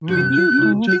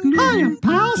Hiya,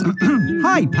 pals.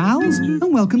 Hi, pals,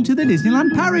 and welcome to the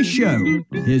Disneyland Paris show.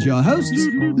 Here's your hosts,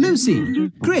 Lucy,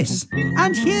 Chris,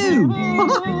 and Hugh.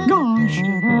 Gosh.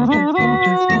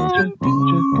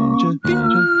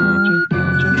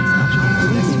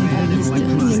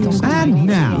 And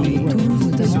now,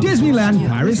 Disneyland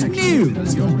Paris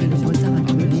news.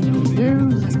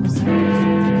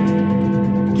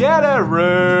 Get a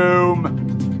room.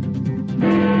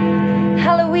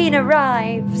 Halloween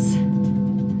arrives.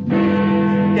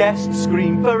 Guests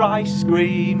scream for ice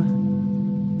cream.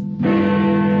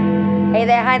 Hey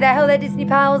there, hi there, hello there, Disney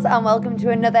pals, and welcome to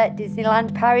another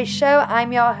Disneyland Paris show.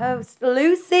 I'm your host,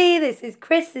 Lucy. This is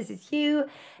Chris. This is Hugh.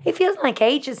 It feels like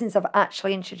ages since I've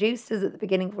actually introduced us at the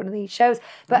beginning of one of these shows,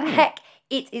 but heck,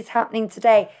 it is happening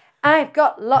today. I've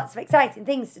got lots of exciting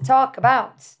things to talk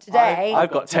about today.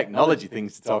 I've got technology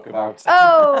things to talk about.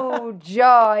 Oh,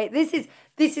 joy.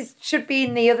 This should be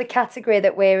in the other category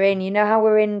that we're in. You know how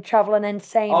we're in travel and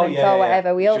entertainment or whatever.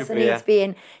 Yeah. We also need to be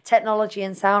in technology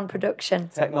and sound production.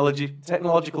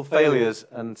 Technological failures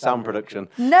and sound production.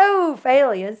 No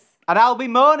failures. And I'll be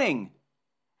moaning.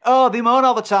 Oh, they moan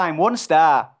all the time. 1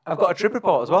 star. I've got a trip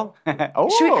report as well. Oh,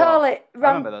 Should we call it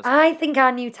remember those. I think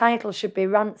our new title should be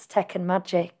Rants, Tech and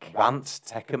Magic. Rants,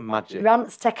 Tech and Magic.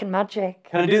 Rants, Tech and Magic.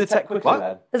 Can I do the tech quickly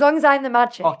then? As long as I'm the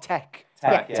magic. Oh, tech.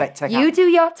 Tech. You do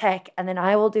your tech, and then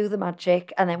I will do the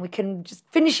magic, and then we can just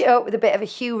finish it up with a bit of a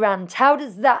Hugh rant. How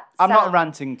does that sound? I'm not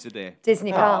ranting today.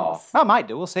 Disney pals. I might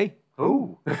do. We'll see.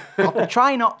 Ooh. I'll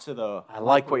try not to, though. I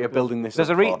like what you're building this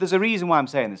There's up for. a reason why I'm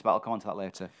saying this, but I'll come on to that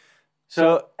later.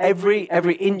 So every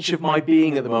inch of my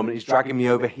being at the moment is dragging me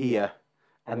over here.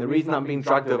 And the reason I'm being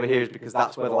dragged over here is because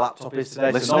that's where the laptop is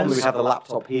today. So normally we have the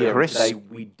laptop here, Chris and today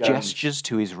we don't. gestures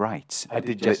to his right. I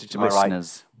did gesture to my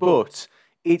Listeners. right. But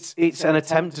it's an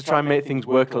attempt to try and make things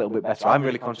work a little bit better. I'm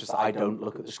really conscious that I don't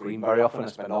look at the screen very often. I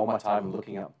spend all my time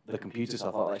looking at the computer, so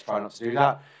I thought let's try not to do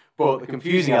that. But the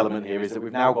confusing element here is that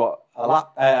we've now got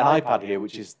an iPad here,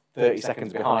 which is 30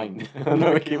 seconds behind. And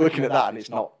we keep looking at that, and it's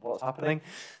not what's happening.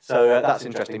 So that's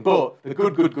interesting. But the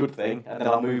good thing, and then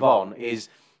I'll move on, is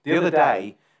the other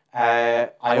day,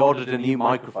 I ordered a new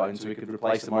microphone so we could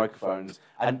replace the microphones.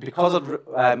 And because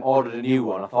I'd ordered a new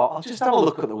one, I thought, I'll just have a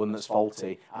look at the one that's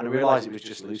faulty. And I realised it was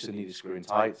just loose and needed screwing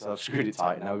tight. So I've screwed it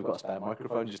tight. And now we've got a spare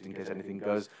microphone just in case anything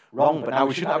goes wrong. But now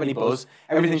we shouldn't have any buzz.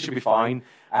 Everything should be fine.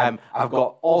 I've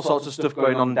got all sorts of stuff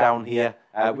going on down here,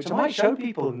 which I might show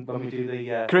people when we do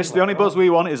the... Chris, the only buzz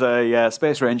we want is a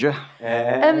Space Ranger.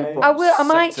 I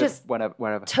might just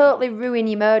wherever. totally ruin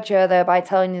your mojo, though, by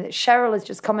telling you that Cheryl has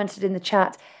just commented in the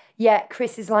chat, yeah,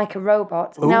 Chris is like a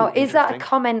robot. Ooh, now, is that a interesting.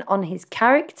 comment on his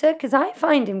character? Because I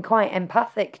find him quite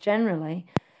empathic generally.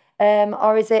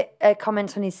 Or is it a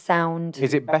comment on his sound?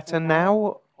 Is it better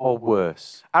now or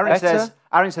worse? Aaron Better says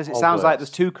it or sounds like worse?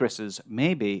 there's 2 Chris's.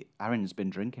 Maybe Aaron's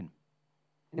been drinking.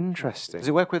 Interesting. Does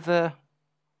it work with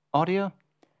audio?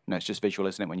 No, it's just visual,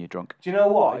 isn't it, when you're drunk? Do you know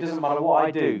what? It doesn't matter what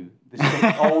I do.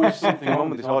 There's always something wrong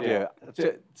with this audio.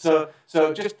 So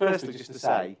just firstly, just to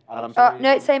say, and I'm sorry.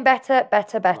 No, it's saying better.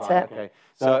 Right, okay.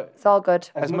 So It's all good.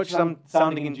 as much as I'm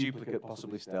sounding in duplicate,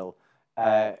 possibly still,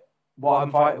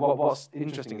 what's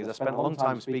interesting is I spent a long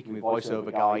time speaking with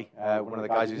voiceover guy, one of the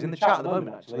guys who's in the chat at the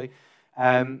moment actually,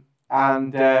 and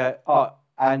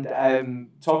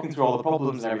talking through all the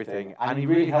problems and everything, and he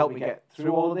really helped me get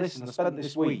through all of this. And I spent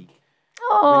this week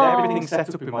with everything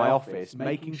set up in my office,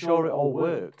 making sure it all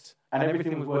worked, and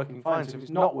everything was working fine. So if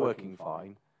it's not working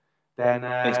fine, then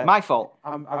It's my fault.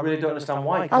 I really don't understand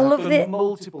why. I love I've done the-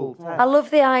 multiple tests. I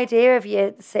love the idea of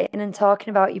you sitting and talking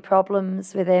about your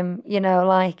problems with him. You know,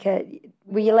 like,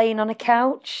 were you laying on a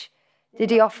couch? Did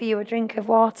he offer you a drink of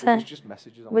water? It was just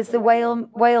messages on Was the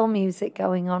whale music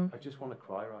going on? I just want to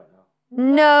cry right now.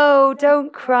 No,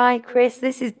 don't cry, Chris.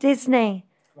 This is Disney.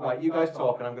 Right, you guys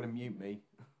talk, and I'm going to mute me.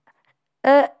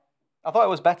 I thought it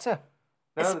was better.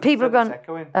 No, People have there's gone.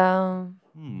 echoing.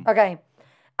 Okay,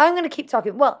 I'm going to keep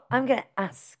talking. Well, I'm going to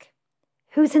ask,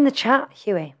 who's in the chat,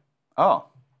 Huey? Oh.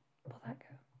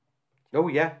 Oh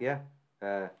yeah.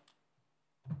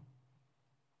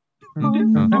 Who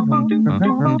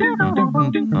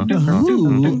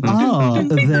are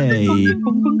they?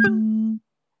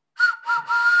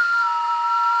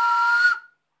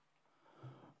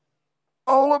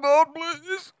 All about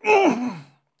please.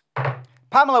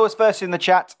 Pamela was first in the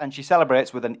chat, and she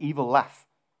celebrates with an evil laugh.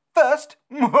 First?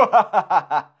 Do you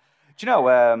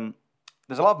know,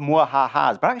 there's a lot of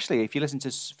muah-ha-has, but actually, if you listen to,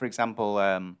 for example,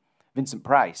 Vincent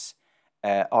Price,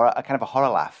 or a kind of a horror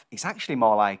laugh, it's actually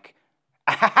more like,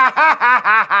 have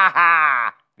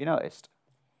you noticed?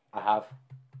 I have.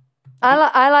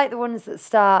 I like the ones that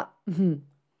start.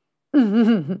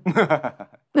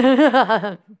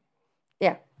 Yeah.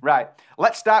 Right,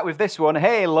 let's start with this one.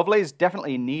 Hey, lovelies,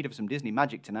 definitely in need of some Disney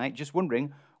magic tonight. Just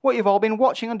wondering what you've all been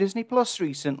watching on Disney Plus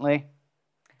recently.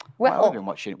 What have we been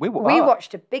watching? We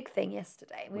watched a big thing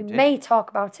yesterday. We may talk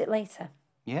about it later.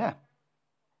 Yeah.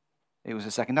 It was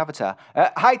a second Avatar.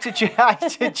 Hi to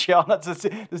John.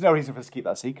 There's no reason for us to keep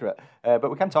that secret, but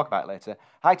we can talk about it later.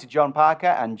 Hi to John Parker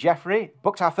and Jeffrey.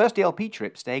 Booked our first DLP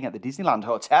trip, staying at the Disneyland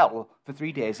Hotel for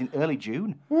 3 days in early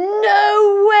June.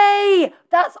 No way!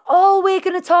 That's all we're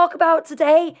going to talk about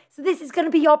today. So this is going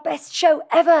to be your best show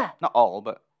ever. Not all,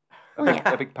 but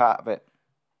a big part of it.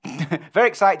 Very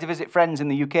excited to visit friends in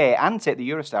the UK and take the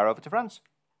Eurostar over to France.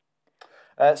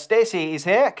 Stacey is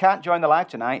here. Can't join the live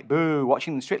tonight. Boo.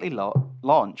 Watching the Strictly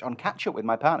launch on catch up with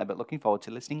my partner, but looking forward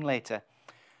to listening later.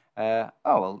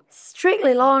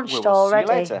 Strictly launched already.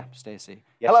 See you later, Stacey.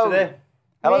 Yesterday.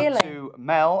 Hello to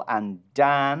Mel and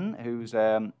Dan, who's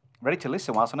ready to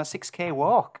listen whilst on a 6K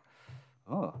walk.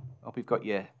 Oh, hope you've got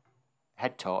your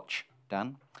head torch,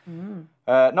 Dan.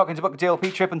 Not going to book a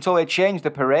DLP trip until they change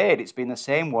the parade. It's been the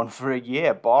same one for a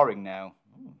year. Boring now.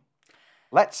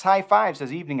 Let's high five,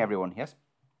 says evening, everyone. Yes?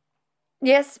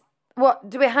 Yes. What?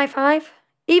 Do we high five?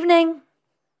 Evening.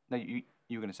 No, you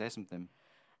were going to say something.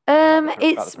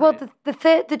 It's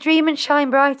the Dream and Shine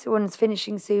Brighter one's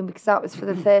finishing soon because that was for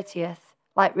the 30th,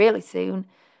 like really soon.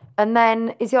 And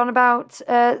then is he on about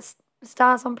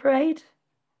Stars on Parade?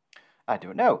 I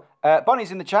don't know.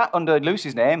 Bonnie's in the chat under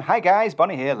Lucy's name. Hi guys,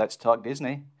 Bonnie here. Let's talk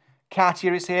Disney.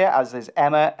 Katia is here, as is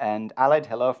Emma and Aled.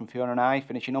 Hello from Fiona and I.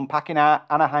 Finishing unpacking our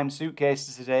Anaheim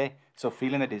suitcases today. So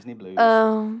feeling the Disney blues.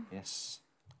 Yes,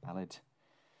 Aled.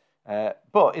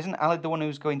 But isn't Aled the one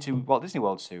who's going to Walt Disney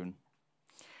World soon?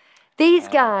 These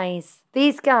guys,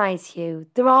 Hugh,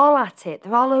 they're all at it.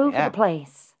 They're all over the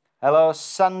place. Hello,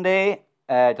 Sandy.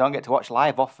 Don't get to watch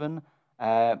live often.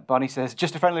 Bonnie says,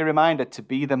 just a friendly reminder to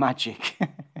be the magic.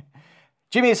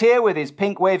 Jimmy is here with his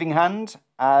pink waving hand,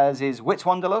 as is Wits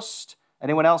Wanderlust.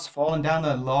 Anyone else fallen down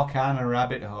the Lorcana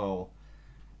rabbit hole?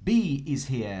 B is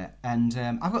here, and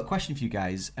I've got a question for you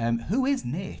guys. Who is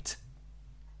Nate?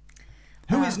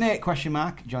 Who is Nate? Question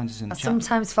mark. Joins us in the chat. I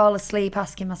sometimes fall asleep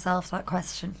asking myself that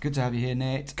question. Good to have you here,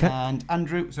 Nate. And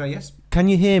Andrew, sorry, yes? Can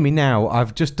you hear me now?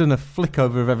 I've just done a flick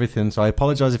over of everything, so I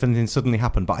apologise if anything suddenly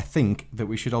happened, but I think that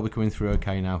we should all be coming through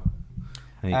okay now.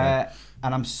 There you go.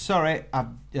 And I'm sorry, I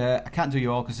can't do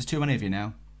you all because there's too many of you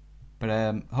now.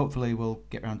 But hopefully we'll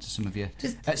get round to some of you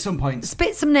at some point.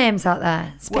 Spit some names out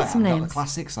there. Some names. Got the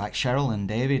classics like Cheryl and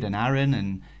David and Aaron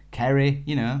and Kerry,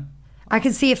 you know. I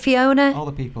can see a Fiona. All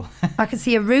the people. I can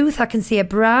see a Ruth. I can see a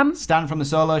Bram. Stan from the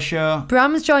solo show.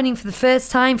 Bram's joining for the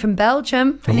first time from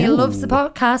Belgium, and he loves the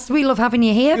podcast. We love having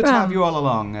you here, Good Bram. to have you all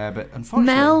along, but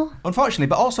unfortunately,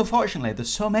 but also fortunately, there's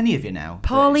so many of you now.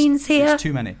 Pauline's here. It's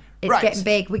too many. It's getting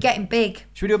big. We're getting big.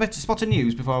 Should we do a bit of spot of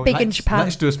news before we... Big in Japan.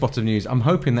 Let's do a spot of news. I'm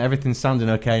hoping that everything's sounding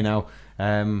okay now.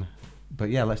 But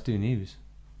yeah, let's do news.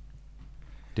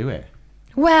 Do it.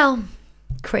 Well,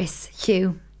 Chris,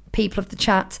 Hugh, people of the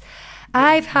chat,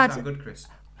 I've had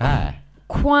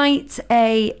quite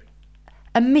a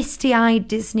misty-eyed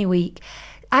Disney week.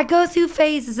 I go through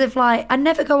phases of I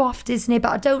never go off Disney,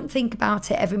 but I don't think about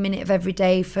it every minute of every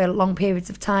day for long periods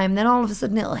of time. Then all of a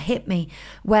sudden it'll hit me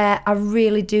where I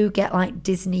really do get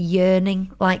Disney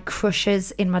yearning,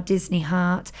 crushes in my Disney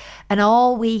heart. And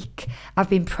all week I've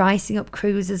been pricing up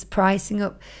cruises, pricing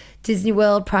up Disney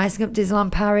World, pricing up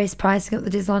Disneyland Paris, pricing up the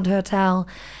Disneyland Hotel.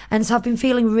 And so I've been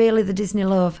feeling really the Disney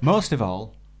love. Most of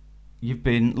all, you've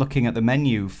been looking at the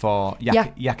menu for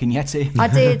Yak and Yeti. I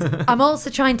did. I'm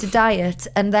also trying to diet,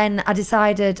 and then I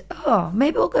decided,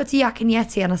 maybe we'll go to Yak and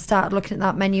Yeti, and I started looking at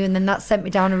that menu, and then that sent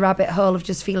me down a rabbit hole of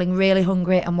just feeling really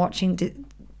hungry and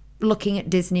looking at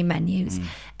Disney menus.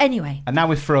 Anyway. And now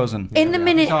with Frozen. In the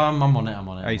minute... So I'm on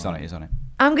it. Oh, he's on it.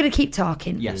 I'm going to keep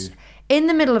talking. Yes. In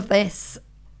the middle of this,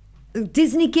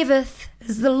 Disney giveth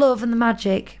us the love and the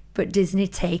magic, but Disney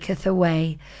taketh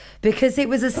away. Because it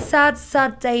was a sad,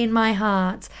 sad day in my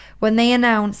heart when they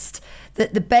announced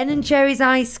that the Ben & Jerry's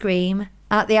ice cream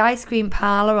at the ice cream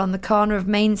parlour on the corner of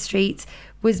Main Street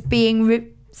was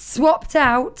being swapped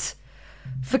out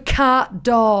for Carte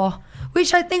d'Or,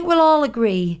 which I think we'll all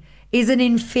agree is an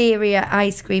inferior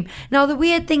ice cream. Now, the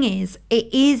weird thing is,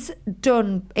 it is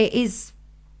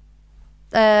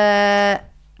part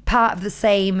of the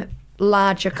same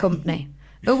larger company.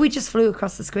 Oh, we just flew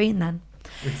across the screen then.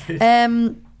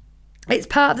 It's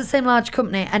part of the same large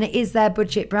company, and it is their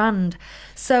budget brand.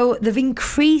 So they've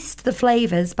increased the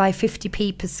flavours by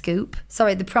 50p per scoop.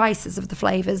 Sorry, the prices of the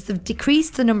flavours. They've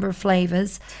decreased the number of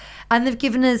flavours, and they've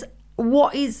given us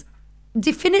what is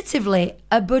definitively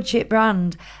a budget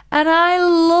brand, and I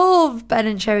love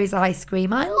Ben & Jerry's ice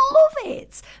cream. I love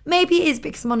it. Maybe it is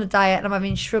because I'm on a diet and I'm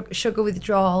having sugar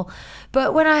withdrawal,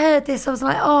 but when I heard this I was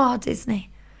like, oh, Disney,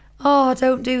 oh,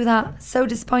 don't do that. So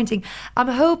disappointing. I'm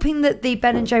hoping that the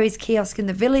Ben & Jerry's kiosk in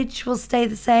the village will stay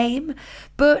the same,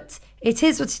 but it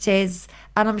is what it is,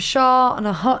 and I'm sure on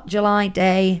a hot July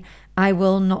day I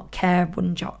will not care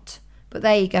one jot. But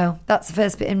there you go. That's the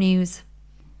first bit of news.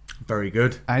 Very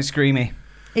good. Ice creamy.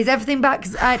 Is everything back?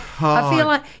 'Cause I feel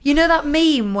like, you know that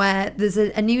meme where there's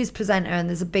a news presenter and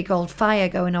there's a big old fire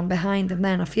going on behind them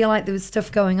then? I feel like there was stuff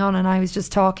going on and I was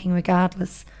just talking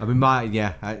regardless. I mean,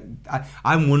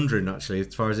 I'm wondering, actually,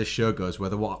 as far as this show goes,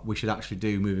 whether what we should actually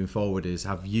do moving forward is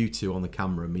have you two on the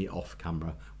camera, me off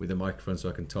camera, with a microphone so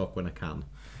I can talk when I can.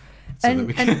 So that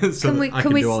we can, I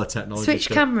can do all the technology switch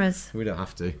stuff. Cameras? We don't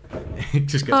have to. It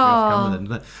just gets me off camera then,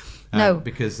 doesn't it? No.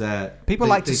 Because people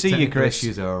like to see you, Chris.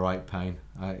 Issues are a right pain.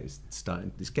 It's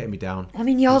getting me down. I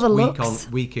mean, you're the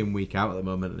looks. Week in, week out at the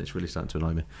moment, and it's really starting to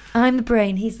annoy me. I'm the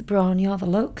brain, he's the brawn, you're the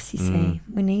looks, you see.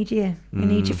 We need you. We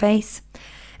need your face.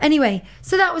 Anyway,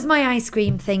 so that was my ice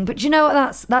cream thing, but do you know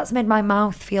what? That's made my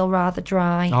mouth feel rather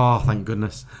dry. Oh, thank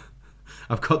goodness.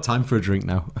 I've got time for a drink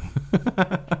now. Hey,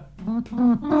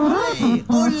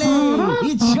 ole,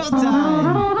 it's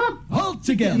showtime. All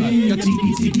together. Your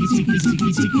tiki tiki tiki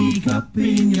tiki tiki cup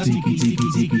in your tiki tiki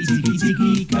tiki tiki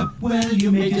tiki cup. Well,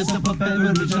 you made yourself a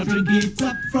beverage, now drink it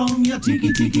up from your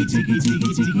tiki tiki tiki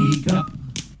tiki tiki cup.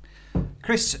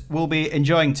 Chris will be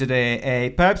enjoying today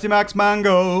a Pepsi Max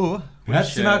Mango.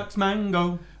 Pepsi Max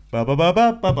Mango. Ba ba ba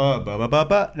ba ba ba ba ba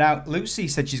ba. Now, Lucy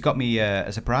said she's got me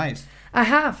a surprise. I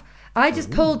have. I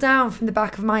just pulled down from the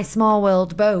back of my Small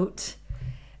World boat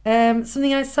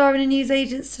something I saw in a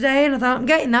newsagent's today, and I thought, I'm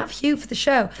getting that for you for the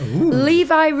show. Ooh.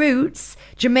 Levi Roots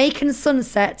Jamaican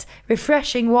Sunset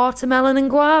Refreshing Watermelon and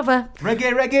Guava.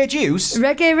 Reggae juice?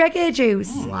 Reggae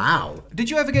juice. Wow. Did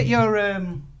you ever get your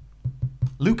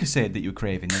Lucasade that you were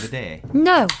craving the other day?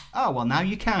 No. Oh, well, now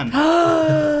you can.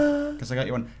 Because I got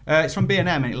you one. It's from B&M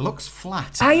and it looks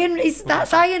flat.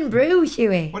 That's Iron Brew,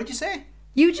 Huey. What did you say?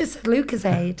 You just said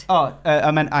Lucasade. Oh,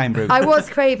 I meant Iron Brew. I was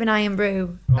craving Iron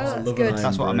Brew. Oh, that's good.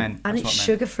 That's what I meant. And it's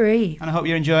sugar-free. And I hope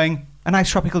you're enjoing a nice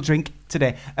tropical drink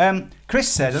today. Chris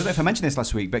said, I don't know if I mentioned this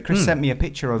last week, but Chris sent me a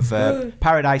picture of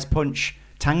Paradise Punch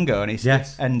Tango. And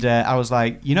yes. And I was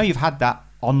like, you've had that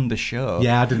on the show.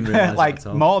 Yeah, I didn't realise like, that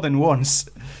at all. More than once.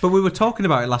 But we were talking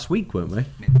about it last week, weren't we?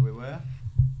 Maybe we were.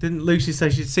 Didn't Lucy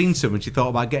say she'd seen some and she thought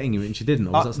about getting you and she didn't?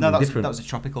 Or was that something different? That was a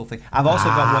tropical thing. I've also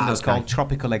got one that's called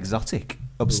Tropical Exotic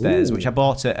upstairs, which I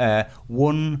bought at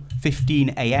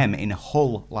 1:15 a.m. in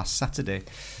Hull last Saturday.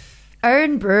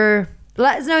 Iron Brew.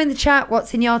 Let us know in the chat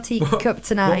what's in your teacup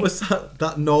tonight. What was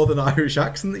that Northern Irish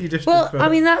accent that you just did? I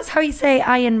mean, that's how you say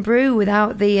Iron Brew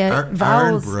without the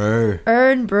vowels.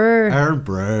 Iron Brew. Iron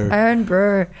Brew. Iron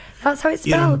Brew. That's how it's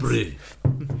spelled. Iron Brew.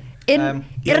 Iron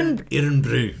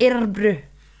Brew.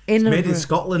 It's made in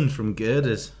Scotland from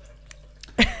girders.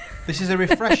 This is a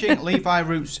refreshing Levi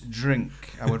Roots drink.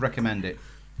 I would recommend it.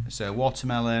 So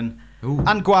watermelon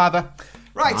and guava.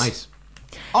 Right. Nice.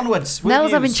 Onwards.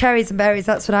 Mel's having cherries and berries.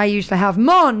 That's what I usually have.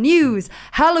 More news.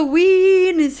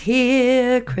 Halloween is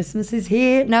here. Christmas is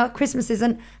here. No, Christmas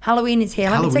isn't. Halloween is here.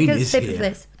 Let me take a sip of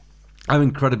this. I'm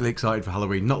incredibly excited for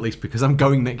Halloween, not least because I'm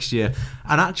going next year.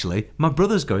 And actually, my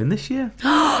brother's going this year.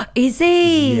 Is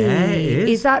he? Yeah, it is.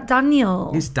 Is that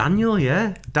Daniel? It's Daniel,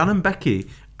 yeah. Dan and Becky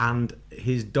and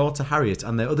his daughter Harriet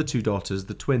and their other two daughters,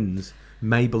 the twins,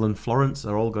 Mabel and Florence,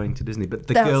 are all going to Disney. But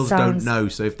the girls don't know,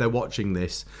 so if they're watching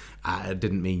this, I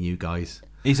didn't mean you guys.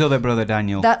 His other brother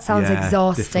Daniel. That sounds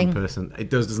exhausting. Different person. It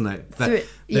does, doesn't it? They're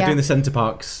doing the Centre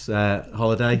Parks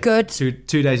holiday. Good. 2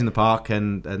 days in the park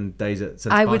and days at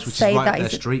Centre Parks, which is right up their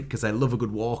street because they love a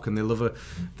good walk and they love a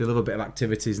bit of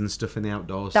activities and stuff in the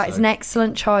outdoors. That is an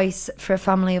excellent choice for a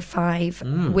family of 5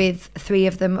 with 3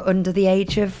 of them under the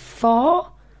age of 4.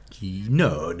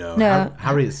 No.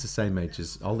 Harriet's the same age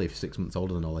as Ollie, 6 months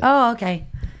older than Ollie. Oh, okay.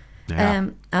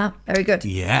 Yeah. Very good.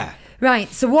 Yeah. Right,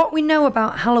 so what we know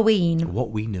about Halloween.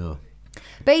 What we know.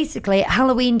 Basically,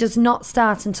 Halloween does not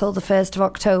start until the 1st of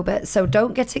October, so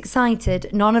don't get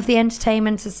excited. None of the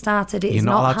entertainment has started. It is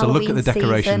not allowed Halloween to look at the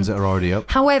decorations season. that are already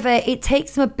up. However, it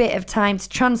takes them a bit of time to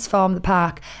transform the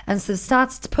park, and so they've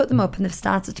started to put them up, and they've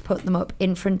started to put them up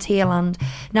in Frontierland.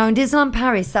 Now, in Disneyland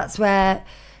Paris, that's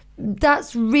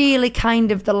really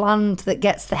kind of the land that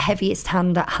gets the heaviest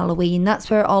hand at Halloween. That's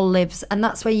where it all lives, and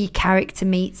that's where your character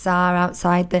meets are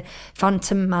outside the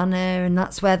Phantom Manor, and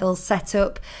that's where they'll set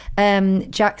up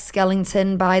Jack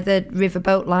Skellington by the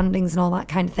riverboat landings and all that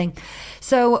kind of thing.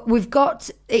 So we've got,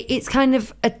 it's kind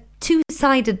of a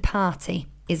 2-sided party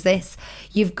is this.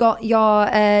 You've got your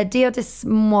Dia de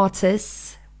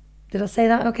Muertos. Did I say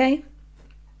that okay?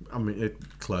 I mean,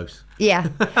 close. Yeah.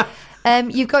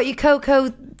 You've got your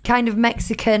Coco kind of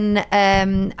Mexican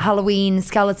Halloween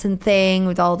skeleton thing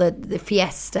with all the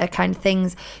fiesta kind of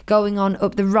things going on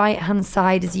up the right-hand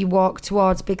side as you walk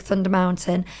towards Big Thunder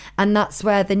Mountain. And that's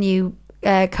where the new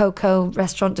Coco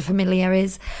Restaurant de Familia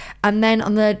is. And then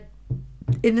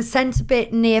in the centre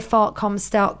bit near Fort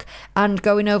Comstock and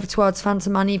going over towards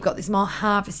Phantom Manor, you've got this more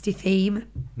harvesty theme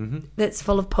that's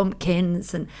full of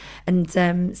pumpkins and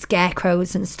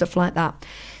scarecrows and stuff like that.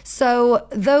 So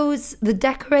the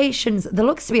decorations, there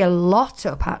looks to be a lot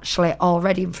up actually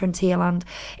already in Frontierland.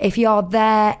 If you're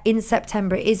there in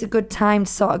September, it is a good time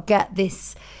to sort of get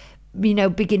this,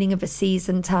 beginning of a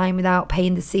season time without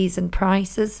paying the season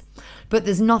prices. But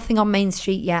there's nothing on Main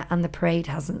Street yet and the parade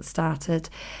hasn't started.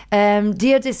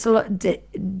 Dia de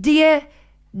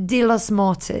los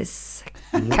Muertos.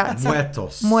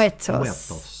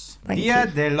 Muertos. Thank Dia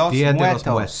you. de los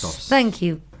Muertos. Thank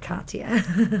you, Katia.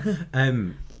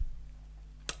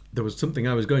 There was something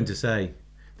I was going to say.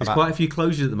 There's quite a few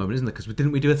closures at the moment, isn't there? Because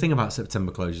didn't we do a thing about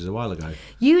September closures a while ago?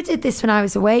 You did this when I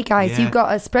was away, guys. Yeah. You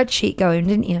got a spreadsheet going,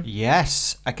 didn't you?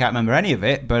 Yes, I can't remember any of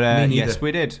it, but yes,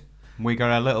 we did. We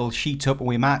got a little sheet up and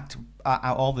we marked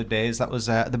out all the days. That was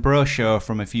the brochure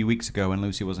from a few weeks ago when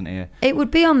Lucy wasn't here. It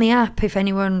would be on the app if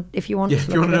you want Yeah, to if you want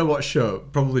to know what show,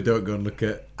 probably don't go and look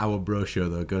at our brochure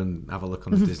though. Go and have a look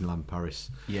on the Disneyland Paris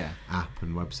app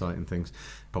and website and things.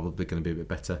 Probably going to be a bit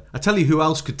better. I tell you who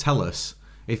else could tell us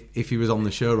if he was on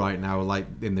the show right now, like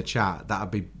in the chat. That'd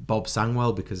be Bob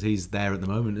Sangwell because he's there at the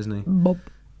moment, isn't he? Bob.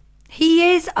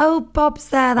 He is. Oh, Bob's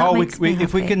there. That makes me happy.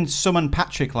 If we can summon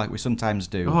Patrick like we sometimes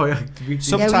do. Oh yeah.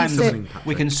 Sometimes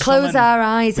we can close our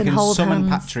eyes and hold summon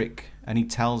hands. Patrick and he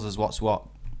tells us what's what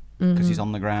because he's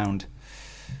on the ground.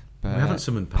 But, we haven't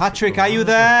summoned Patrick. Are you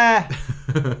there?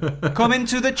 Come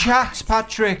into the chat,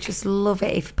 Patrick. Just love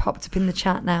it if he popped up in the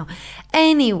chat now.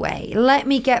 Anyway, let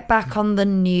me get back on the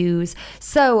news.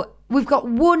 So we've got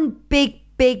one big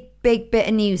bit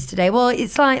of news today. Well,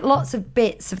 it's like lots of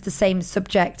bits of the same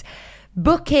subject.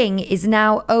 Booking is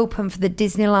now open for the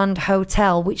Disneyland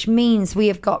Hotel, which means we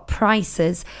have got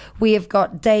prices, we have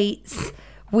got dates,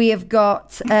 we have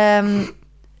got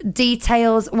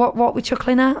details. What we're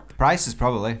chuckling at? Prices,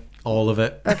 probably. All of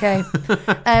it. Okay.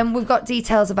 We've got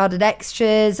details of added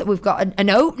extras. We've got an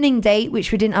opening date,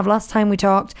 which we didn't have last time we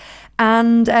talked.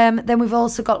 And then we've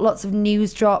also got lots of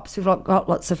news drops. We've got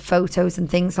lots of photos and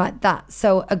things like that.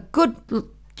 So a good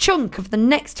chunk of the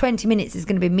next 20 minutes is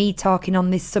going to be me talking on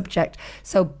this subject.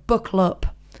 So buckle up.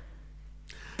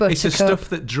 It's the stuff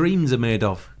that dreams are made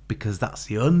of because that's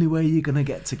the only way you're going to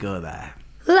get to go there.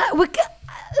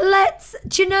 Let's.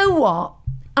 Do you know what?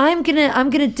 I'm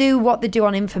gonna do what they do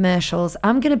on infomercials.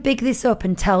 I'm gonna big this up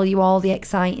and tell you all the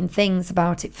exciting things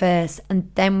about it first,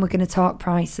 and then we're gonna talk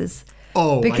prices.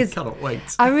 Oh, because I cannot wait.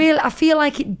 I feel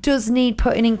like it does need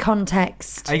putting in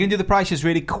context. Are you gonna do the prices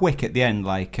really quick at the end,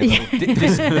 like a little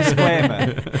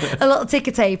disclaimer? A little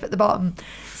ticker tape at the bottom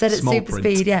said at Small super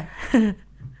print. speed. Yeah.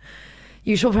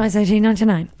 Usual price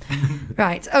 $18.99.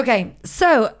 Right. Okay.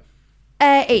 So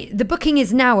the booking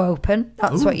is now open.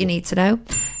 That's what you need to know.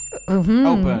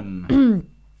 Open.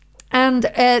 And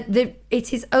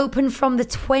it is open from the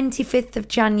 25th of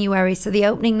January. So the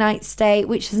opening night stay,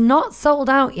 which is not sold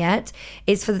out yet,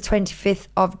 is for the 25th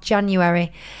of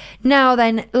January. Now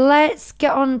then, let's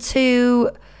get on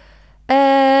to...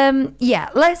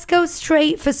 let's go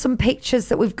straight for some pictures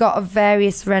that we've got of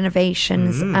various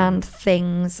renovations and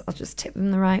things. I'll just tip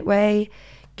them the right way.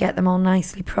 Get them all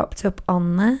nicely propped up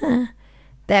on there.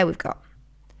 There we've got.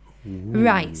 Ooh.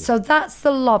 Right, so that's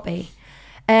the lobby.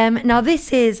 Now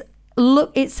this is,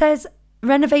 look, it says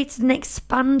renovated and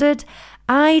expanded.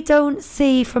 I don't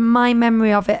see, from my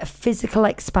memory of it, a physical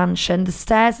expansion. The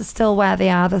stairs are still where they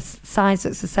are. The size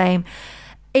looks the same.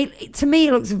 To me,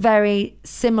 it looks very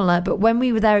similar, but when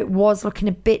we were there, it was looking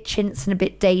a bit chintz and a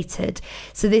bit dated.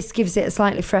 So this gives it a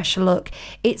slightly fresher look.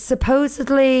 It's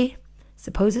supposedly...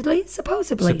 It's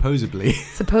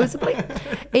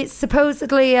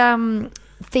supposedly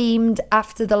themed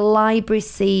after the library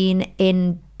scene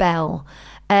in Belle.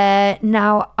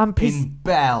 Now I'm in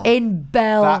Belle.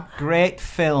 That great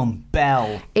film,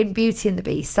 Belle. In Beauty and the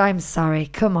Beast. I'm sorry.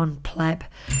 Come on, pleb.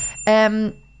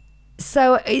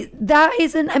 So that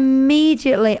isn't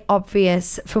immediately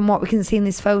obvious from what we can see in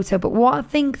this photo, but what I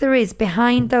think there is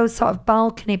behind those sort of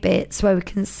balcony bits where we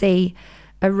can see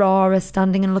Aurora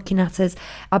standing and looking at us,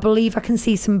 I believe I can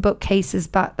see some bookcases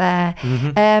back there.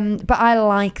 But I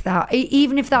like that.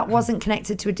 Even if that wasn't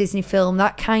connected to a Disney film,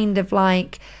 that kind of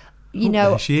like, you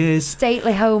know, there she is.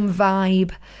 stately home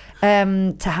vibe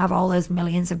to have all those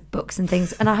millions of books and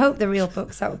things. And I hope they're real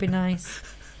books. That would be nice.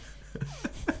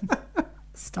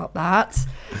 Stop that.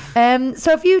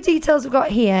 So a few details we've got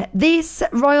here. This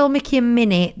Royal Mickey and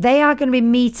Minnie, they are going to be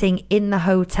meeting in the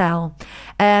hotel.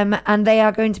 And they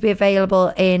are going to be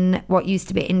available in what used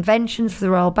to be Inventions for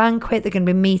the Royal Banquet. They're going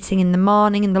to be meeting in the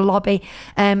morning in the lobby.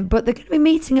 But they're going to be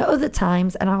meeting at other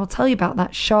times, and I will tell you about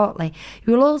that shortly.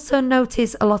 You will also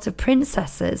notice a lot of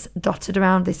princesses dotted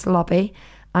around this lobby.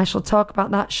 I shall talk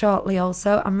about that shortly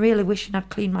also. I'm really wishing I'd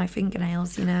cleaned my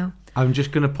fingernails, you know. I'm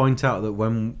just going to point out that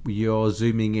when you're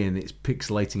zooming in, it's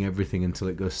pixelating everything until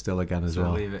it goes still again as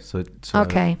well. Leave it. So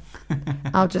Okay.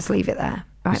 I'll just leave it there.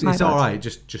 Right, it's all right.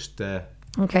 Just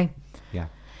okay. Yeah.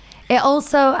 It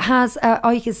also has,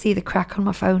 you can see the crack on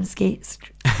my phone screen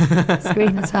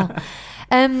as well.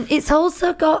 It's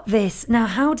also got this, now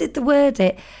how did they word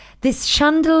it? This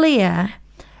chandelier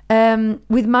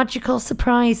with magical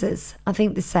surprises, I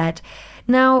think they said.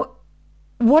 Now,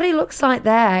 what it looks like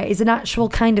there is an actual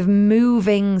kind of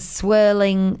moving,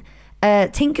 swirling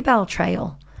Tinkerbell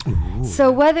trail. Ooh.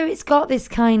 So whether it's got this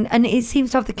kind, and it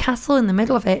seems to have the castle in the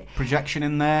middle of it. Projection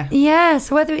in there. Yeah,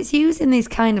 so whether it's using these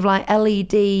kind of like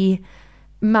LED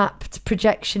mapped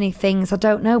projection-y things, I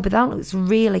don't know, but that looks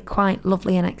really quite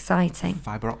lovely and exciting.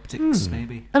 Fibre optics,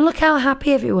 maybe. And look how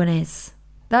happy everyone is.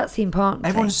 That's the important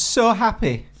Everyone's thing. so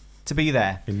happy to be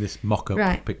there. In this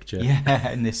mock-up picture. Yeah,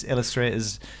 in this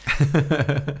illustrator's...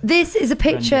 This is a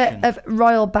picture rendition of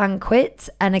Royal Banquet,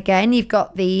 and again, you've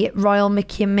got the Royal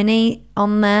Mickey and Minnie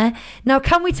on there. Now,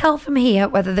 can we tell from here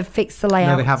whether they've fixed the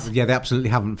layout? No, they have. Yeah, they absolutely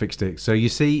haven't fixed it. So you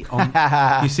see,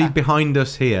 you see behind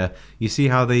us here, you see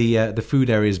how the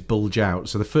food areas bulge out.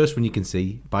 So the first one you can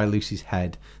see by Lucy's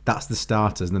head, that's the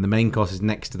starters, and then the main course is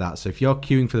next to that. So if you're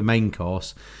queuing for the main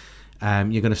course,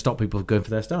 you're going to stop people going for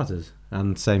their starters,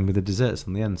 and same with the desserts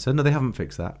on the end. So no, they haven't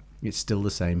fixed that. It's still the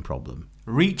same problem.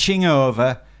 Reaching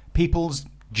over people's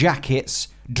jackets,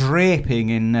 draping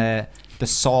in the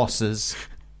sauces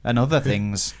and other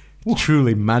things.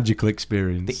 Truly magical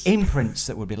experience. The imprints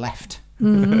that would be left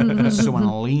as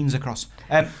someone leans across.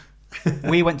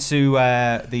 We went to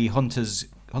the Hunter's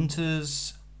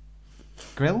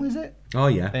Grill, is it? Oh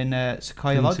yeah, in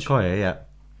Sequoia Lodge. Sequoia, yeah.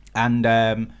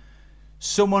 And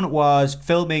someone was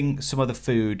filming some of the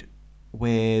food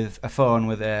with a phone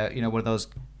with one of those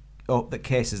the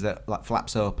cases that like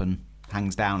flaps open,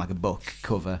 hangs down like a book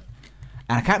cover.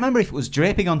 And I can't remember if it was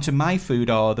draping onto my food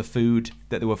or the food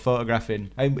that they were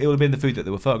photographing. It would have been the food that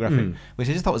they were photographing, which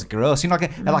I just thought was gross. It seemed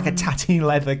like a tatty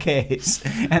leather case.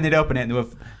 And they'd open it and they were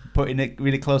putting it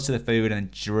really close to the food and then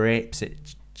traipsing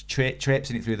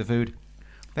it through the food.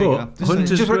 But Just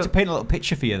wanted to paint a little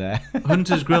picture for you there.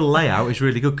 Hunter's Grill layout is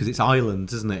really good because it's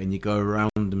islands, isn't it? And you go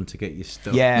around them to get your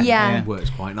stuff. Yeah. It works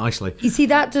quite nicely. You see,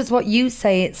 that does what you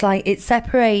say. It's like it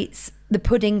separates the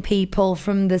pudding people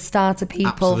from the starter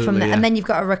people. Absolutely, and then you've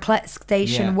got a raclette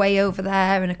station way over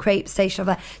there and a crepe station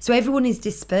over there. So everyone is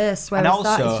dispersed, whereas and also,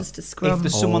 that is just a scrum. If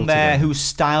there's someone there whose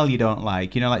style you don't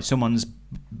like, like someone's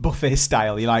buffet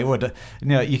style, you're like,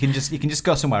 you can just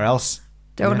go somewhere else.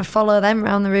 Don't want to follow them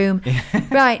around the room.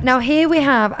 Right, now here we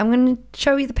have, I'm going to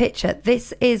show you the picture.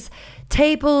 This is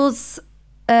Tables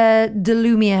de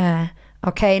Lumiere.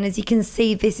 Okay, and as you can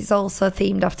see, this is also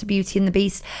themed after Beauty and the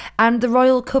Beast. And the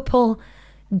royal couple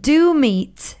do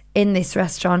meet in this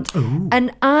restaurant. Ooh.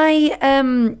 And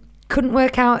I couldn't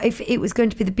work out if it was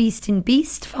going to be the Beast in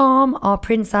Beast form or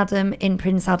Prince Adam in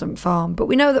Prince Adam form. But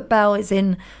we know that Belle is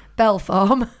in Belle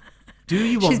form. Do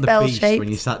you want the Beast when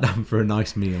you sat down for a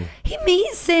nice meal? He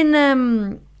meets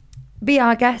in Be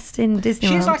Our Guest in Disneyland.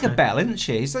 She's like a bell, isn't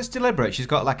she? That's deliberate. She's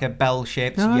got like a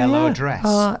bell-shaped yellow dress.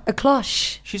 A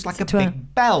cloche. She's like a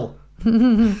big bell,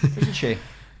 isn't she?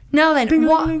 Now then,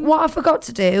 what I forgot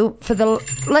to do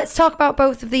let's talk about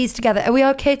both of these together. Are we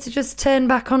okay to just turn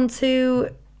back onto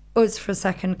us for a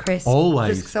second, Chris? Always.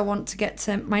 Just because I want to get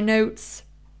to my notes.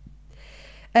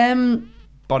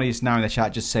 Bonnie's now in the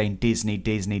chat just saying Disney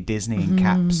in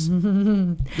caps.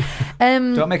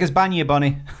 Don't make us ban you,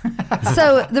 Bonnie.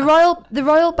 So the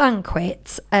royal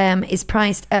banquet is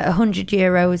priced at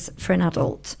 €100 for an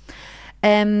adult.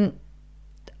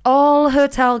 All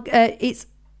hotel it's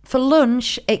for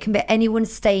lunch. It can be anyone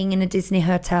staying in a Disney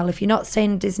hotel. If you're not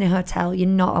staying in a Disney hotel, you're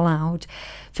not allowed.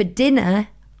 For dinner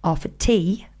or for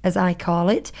tea, as I call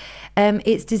it,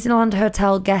 it's Disneyland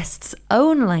hotel guests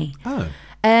only. Oh.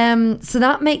 So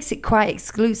that makes it quite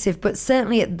exclusive, but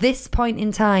certainly at this point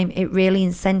in time, it really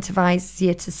incentivizes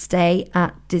you to stay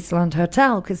at Disneyland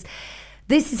Hotel because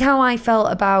this is how I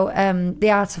felt about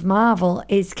the Art of Marvel,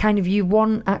 is kind of you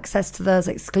want access to those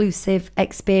exclusive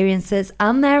experiences,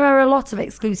 and there are a lot of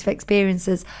exclusive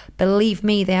experiences. Believe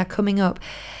me, they are coming up.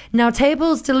 Now,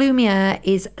 Tables de Lumiere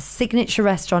is a signature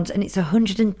restaurant, and it's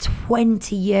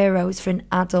 €120 for an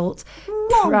adult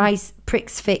price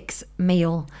prix fix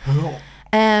meal.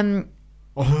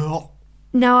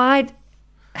 Now,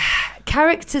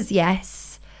 characters, yes.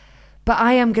 But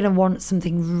I am going to want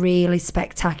something really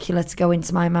spectacular to go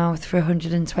into my mouth for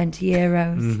 €120.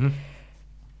 Mm-hmm.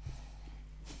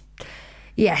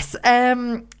 Yes.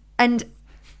 And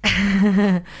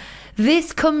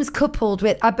this comes coupled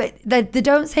with... but they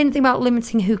don't say anything about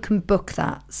limiting who can book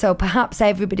that. So perhaps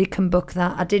everybody can book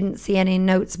that. I didn't see any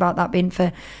notes about that being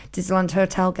for Disneyland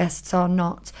Hotel guests or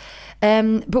not.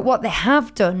 But what they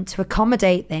have done to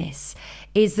accommodate this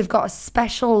is they've got a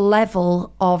special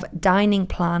level of dining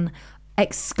plan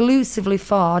exclusively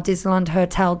for Disneyland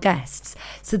Hotel guests.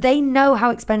 So they know how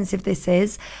expensive this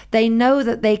is. They know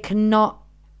that they cannot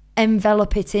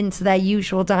envelop it into their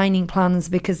usual dining plans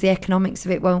because the economics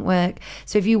of it won't work.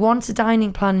 So if you want a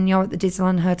dining plan and you're at the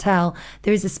Disneyland Hotel,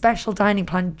 there is a special dining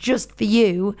plan just for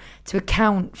you to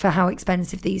account for how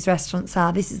expensive these restaurants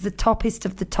are. This is the toppest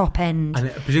of the top end.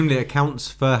 And presumably it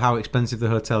accounts for how expensive the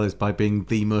hotel is by being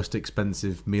the most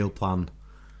expensive meal plan.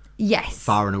 Yes.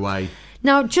 Far and away.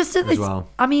 Now, just at this, well.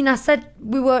 I mean, I said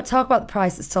we won't talk about the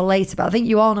prices till later, but I think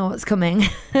you all know what's coming.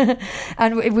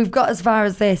 And we've got as far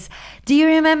as this. Do you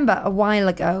remember a while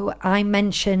ago I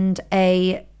mentioned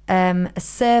a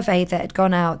survey that had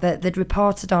gone out that they'd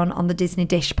reported on the Disney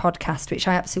Dish podcast, which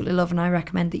I absolutely love and I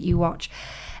recommend that you watch.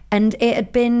 And it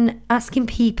had been asking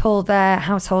people their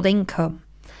household income.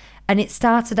 And it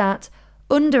started at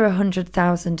under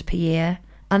 100,000 per year.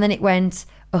 And then it went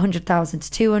 100,000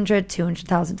 to 200,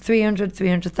 200,000 to 300,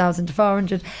 300,000 to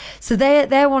 400. So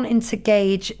they're wanting to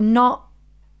gauge not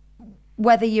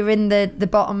whether you're in the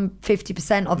bottom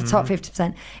 50% or the top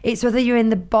 50%. It's whether you're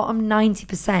in the bottom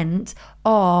 90%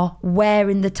 or where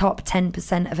in the top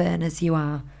 10% of earners you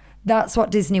are. That's what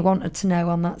Disney wanted to know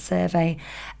on that survey.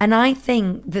 And I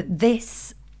think that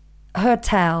this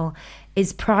hotel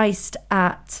is priced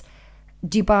at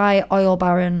Dubai oil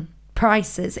baron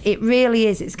prices. It really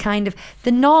is. It's kind of,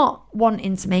 they're not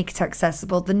wanting to make it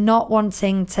accessible. They're not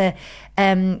wanting to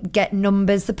get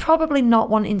numbers. They're probably not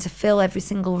wanting to fill every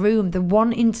single room. They're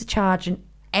wanting to charge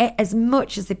as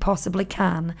much as they possibly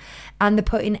can, and they're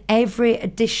putting every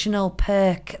additional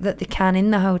perk that they can in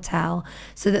the hotel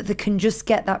so that they can just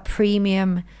get that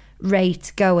premium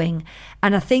rate going.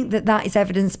 And I think that is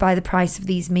evidenced by the price of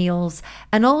these meals,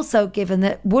 and also given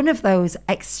that one of those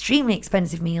extremely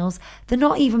expensive meals they're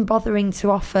not even bothering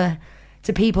to offer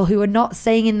to people who are not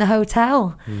staying in the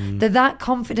hotel. They're that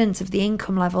confident of the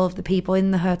income level of the people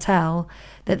in the hotel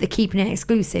that they're keeping it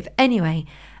exclusive. Anyway,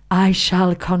 I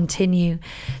shall continue.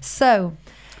 So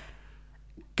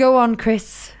go on,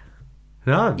 Chris.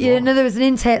 No, you know there was an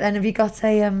intake then. Have you got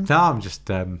a No, I'm just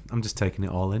taking it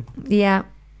all in. Yeah.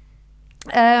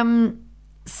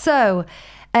 So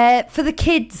for the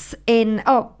kids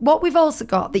what we've also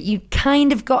got that you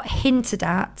kind of got hinted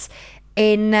at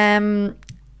in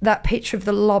that picture of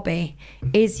the lobby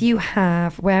is you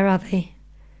have, where are they?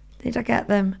 Did I get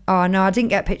them? Oh no, I didn't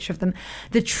get a picture of them.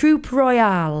 The Troupe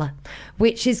Royale,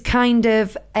 which is kind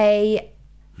of a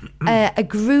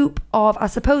group of, I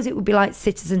suppose it would be like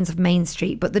citizens of Main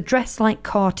Street, but they're dressed like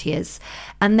courtiers,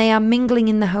 and they are mingling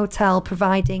in the hotel,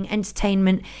 providing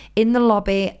entertainment in the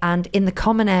lobby and in the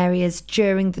common areas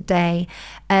during the day,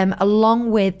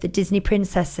 along with the Disney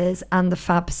princesses and the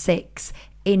Fab Six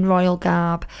in royal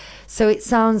garb. So it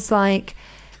sounds like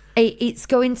it's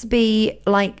going to be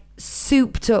like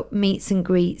souped up meets and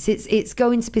greets. It's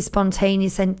going to be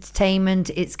spontaneous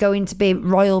entertainment. It's going to be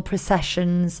royal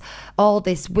processions, all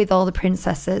this with all the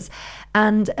princesses.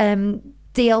 And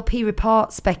DLP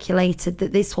report speculated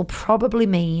that this will probably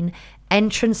mean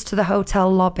entrance to the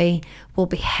hotel lobby will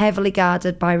be heavily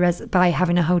guarded by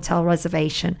having a hotel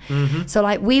reservation. So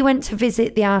like we went to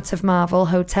visit the Art of Marvel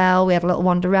hotel, we had a little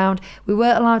wander around. We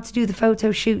weren't allowed to do the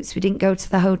photo shoots, we didn't go to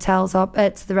the hotels or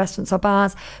to the restaurants or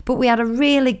bars, but we had a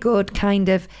really good kind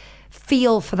of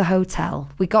feel for the hotel.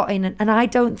 We got in, and I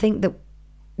don't think that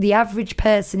the average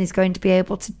person is going to be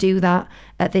able to do that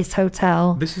at this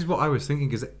hotel. This is what I was thinking,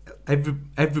 because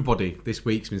everybody this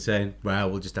week's been saying, well,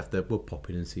 we'll pop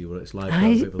in and see what it's like.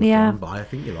 Yeah. But I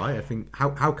think you're right. I think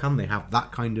how can they have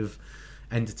that kind of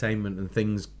entertainment and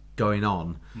things going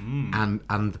on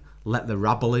and let the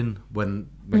rabble in when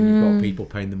you've got people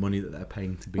paying the money that they're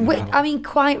paying to be there. I mean,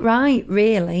 quite right,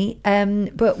 really.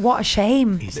 But what a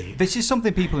shame. This is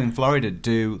something people in Florida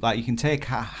do. Like, you can take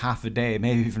half a day,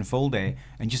 maybe even a full day,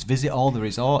 and just visit all the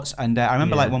resorts. And I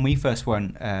remember, like, when we first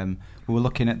went, we were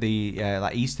looking at the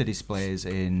like Easter displays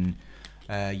in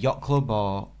Yacht Club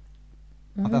or.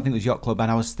 I think it was Yacht Club, and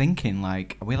I was thinking,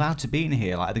 like, are we allowed to be in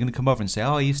here? Like, are they going to come over and say,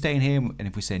 "Oh, are you staying here?" And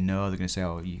if we say no, they're going to say,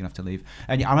 "Oh, you're going to have to leave."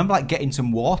 And I remember, like, getting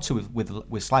some water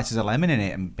with slices of lemon in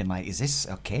it, and being like, "Is this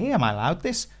okay? Am I allowed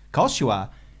this?" Of course you are.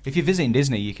 If you're visiting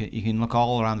Disney, you can look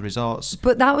all around the resorts.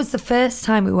 But that was the first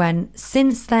time we went.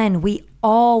 Since then, we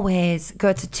always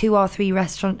go to 2 or 3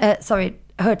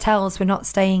 hotels we're not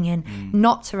staying in,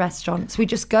 not to restaurants. We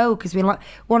just go because we want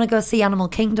to go see Animal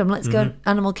Kingdom. Let's go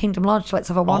Animal Kingdom Lodge. Let's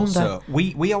have a wander. Also,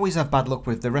 we always have bad luck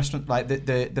with the restaurant. Like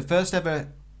the first ever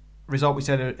resort we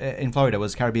stayed in Florida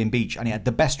was Caribbean Beach, and it had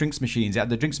the best drinks machines. It had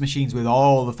the drinks machines with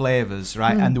all the flavours,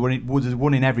 right? And there was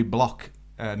one in every block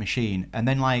machine. And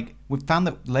then, like, we've found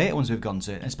that later ones we've gone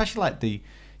to, especially like the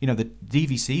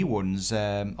DVC ones,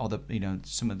 or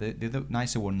some of the other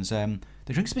nicer ones,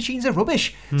 the drinks machines are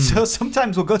rubbish. So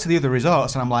sometimes we'll go to the other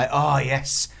resorts and I'm like, oh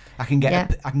yes, I can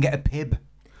get a pib.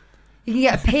 You can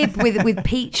get a pib with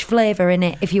peach flavour in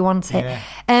it if you want it.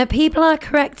 Yeah. People are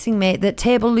correcting me that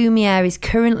Table Lumiere is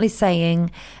currently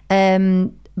saying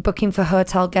booking for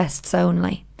hotel guests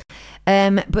only.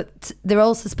 But they're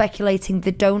also speculating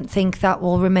they don't think that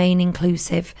will remain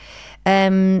inclusive.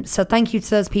 So thank you to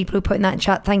those people who put in that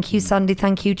chat. Thank you, Sandy.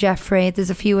 Thank you, Jeffrey.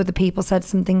 There's a few other people said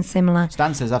something similar.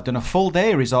 Stan says, I've done a full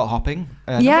day resort hopping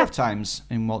a number of times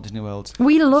in Walt Disney World.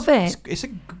 We love it. It's a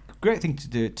great thing to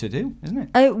do, isn't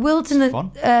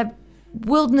it?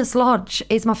 Wilderness Lodge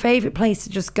is my favourite place to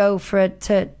just go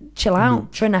to chill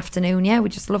out for an afternoon. Yeah, we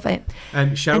just love it.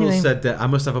 Cheryl said that I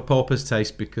must have a pauper's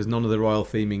taste because none of the royal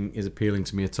theming is appealing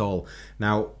to me at all.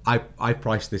 Now, I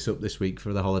priced this up this week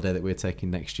for the holiday that we're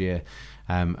taking next year.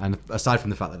 And aside from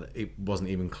the fact that it wasn't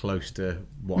even close to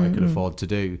what I could afford to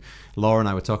do, Laura and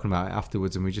I were talking about it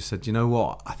afterwards, and we just said, you know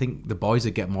what? I think the boys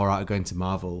would get more out of going to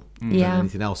Marvel than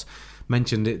anything else.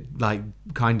 Mentioned it like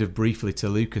kind of briefly to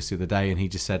Lucas the other day, and he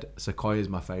just said Sequoia's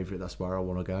my favourite. That's where I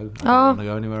want to go. I don't want to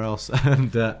go anywhere else.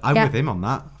 And I'm with him on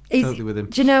that. Totally with him.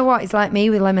 Do you know what? It's like me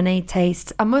with lemonade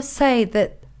taste. I must say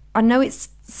that I know it's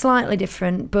slightly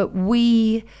different, but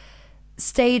we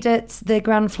stayed at the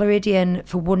Grand Floridian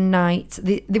for one night,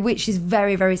 which is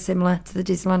very, very similar to the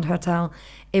Disneyland Hotel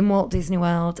in Walt Disney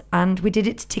World, and we did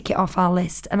it to tick it off our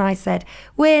list. And I said,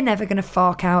 we're never going to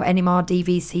fork out any more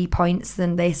DVC points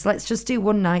than this. Let's just do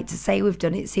one night to say we've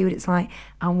done it, see what it's like.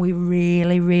 And we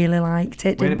really, really liked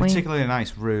it, didn't we? We had a particularly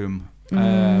nice room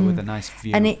with a nice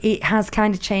view. And it has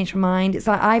kind of changed my mind. It's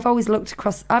like I've looked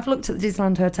at the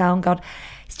Disneyland Hotel and gone,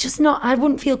 it's just not, I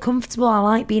wouldn't feel comfortable. I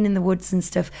like being in the woods and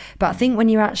stuff. But I think when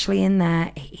you're actually in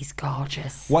there, it is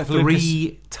gorgeous. What if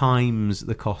 3 times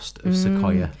the cost of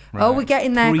Sequoia? Right. Oh, we're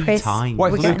getting there, 3 Chris. times.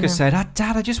 What if Lucas said,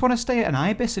 Dad, I just want to stay at an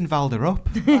Ibis in Valderup.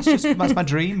 That's my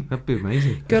dream. That'd be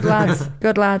amazing. Good lad.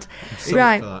 Good lad.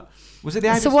 Right. Was it the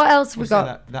Ibis? So what else we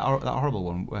got? That horrible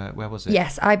one. Where was it?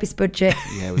 Yes, Ibis budget.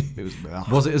 Yeah, it was.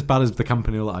 Was it as bad as the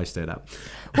Campanile that I stayed at?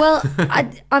 Well,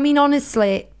 I mean,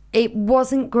 honestly, it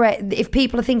wasn't great. If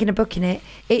people are thinking of booking it,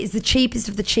 it is the cheapest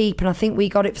of the cheap, and I think we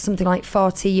got it for something like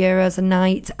 €40 a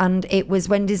night, and it was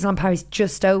when Disneyland Paris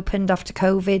just opened after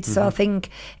COVID, so I think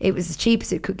it was the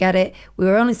cheapest it could get it. We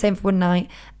were only staying for one night,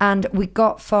 and we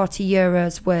got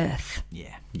 €40 worth.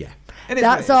 Yeah.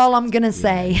 That's all I'm going to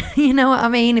say. You know what I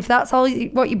mean? If that's all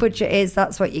what your budget is,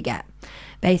 that's what you get,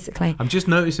 basically. I'm just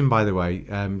noticing, by the way,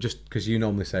 just because you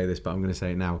normally say this, but I'm going to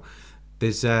say it now,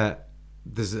 there's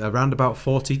around about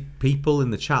 40 people in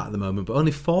the chat at the moment, but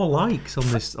only 4 likes on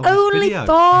this video. Only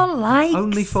 4 likes?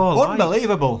 Only 4 likes.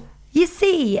 Unbelievable. You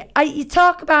see, you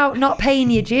talk about not paying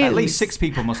your dues. At least 6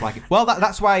 people must like it. Well,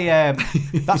 that's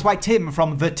why Tim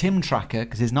from the Tim Tracker,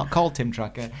 because he's not called Tim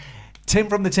Tracker, Tim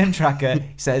from the Tim Tracker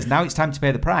says, now it's time to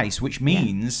pay the price, which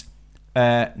means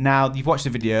now you've watched the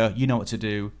video, you know what to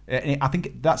do. I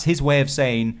think that's his way of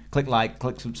saying click like,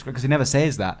 click subscribe, because he never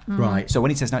says that. Right. So when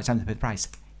he says now it's time to pay the price,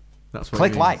 that's what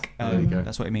click like. There you go.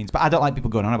 That's what it means. But I don't like people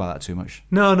going on about that too much.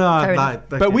 No.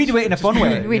 But we do it in a fun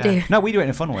way. We do. No, we do it in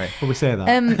a fun way. Well, we say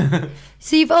that.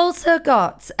 So you've also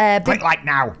got Click like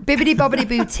now. Bibbidi Bobbidi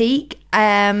Boutique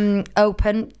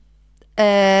open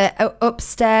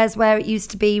upstairs where it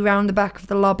used to be, round the back of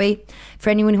the lobby, for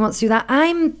anyone who wants to do that.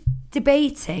 I'm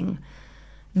debating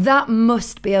that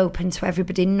must be open to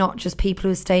everybody, not just people who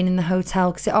are staying in the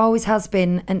hotel, because it always has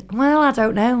been. And well, I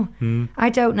don't know. I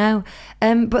don't know.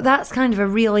 But that's kind of a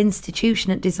real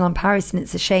institution at Disneyland Paris, and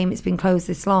it's a shame it's been closed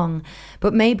this long.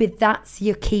 But maybe that's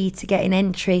your key to getting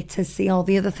entry to see all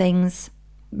the other things.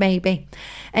 Maybe.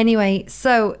 Anyway,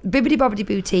 so Bibbidi Bobbidi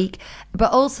Boutique,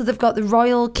 but also they've got the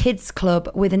Royal Kids Club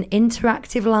with an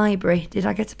interactive library. Did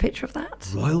I get a picture of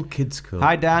that? Royal Kids Club.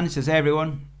 Hi, Dan. It says, hey,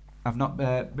 everyone. I've not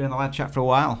been on the live chat for a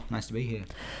while. Nice to be here.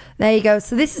 There you go.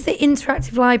 So this is the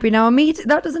interactive library. Now,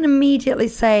 that doesn't immediately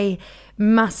say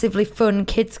massively fun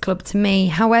kids club to me.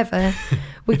 However,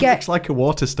 we get... Looks like a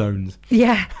Waterstones.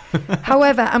 Yeah.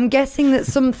 However, I'm guessing that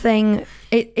something...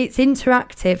 It's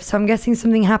interactive, so I'm guessing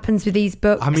something happens with these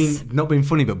books. I mean, not being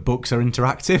funny, but books are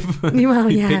interactive.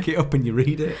 Well, you yeah. pick it up and you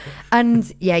read it.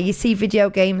 And yeah, you see video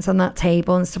games on that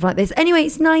table and stuff like this. Anyway,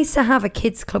 it's nice to have a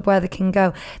kids club where they can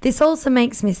go. This also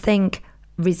makes me think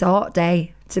resort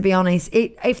day, to be honest.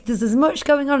 If there's as much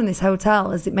going on in this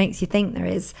hotel as it makes you think there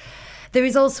is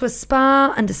also a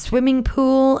spa and a swimming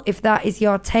pool, if that is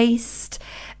your taste.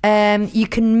 You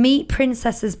can meet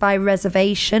princesses by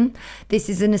reservation. This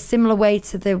is in a similar way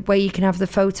to the way you can have the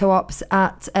photo ops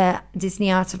at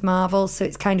Disney Art of Marvel. So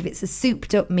it's a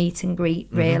souped up meet and greet,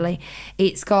 really.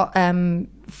 It's got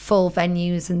full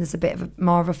venues and there's a bit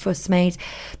more of a fuss made.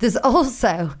 There's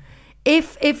also,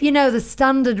 if the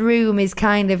standard room is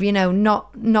kind of,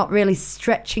 not really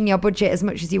stretching your budget as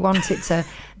much as you want it to,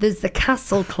 there's the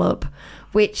Castle Club,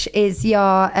 which is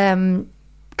your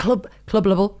club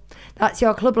level. That's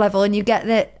your club level, and you get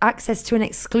the access to an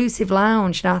exclusive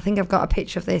lounge. Now, I think I've got a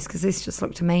picture of this because this just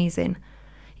looked amazing.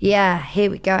 Yeah, here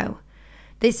we go.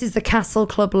 This is the Castle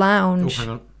Club Lounge. Oh,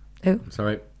 hang on. Oh,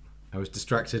 sorry. I was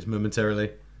distracted momentarily.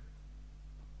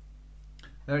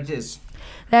 There it is.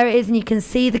 There it is, and you can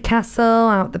see the castle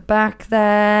out the back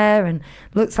there, and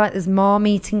looks like there's more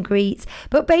meet and greets.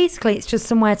 But basically, it's just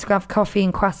somewhere to have coffee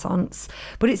and croissants.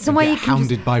 But it's somewhere you can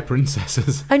hounded by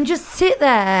princesses. And just sit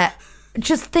there,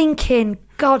 just thinking,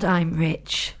 God, I'm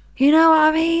rich. You know what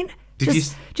I mean?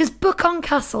 Just book on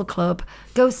Castle Club,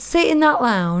 go sit in that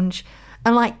lounge,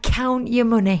 and count your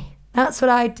money. That's what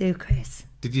I'd do, Chris.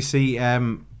 Did you see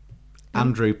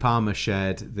Andrew Palmer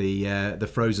shared the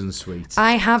Frozen suite?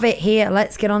 I have it here.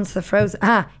 Let's get on to the Frozen.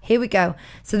 Here we go.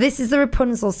 So this is the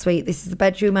Rapunzel suite. This is the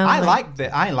bedroom only.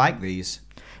 I like these.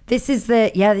 This is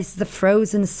the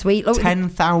Frozen suite. Look,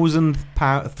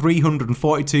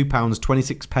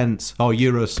 £10,342.26 or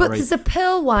euros. Sorry. But there's a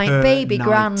pearl white baby night.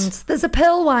 grand. There's a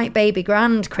pearl white baby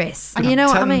grand, Chris. You know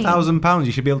what I mean? £10,000.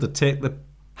 You should be able to take the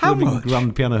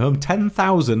grand piano home.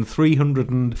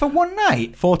 10,300 for one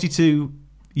night. 42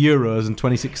 euros and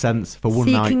 26 cents for one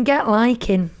night. So you can get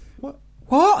liking. What?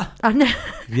 I know.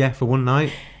 Yeah, for one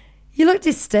night. You look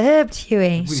disturbed,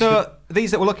 Huey. So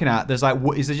these that we're looking at, is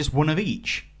there just one of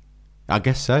each? I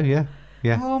guess so. Yeah.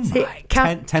 Oh my!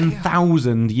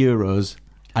 10,000 euros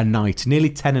a night. Nearly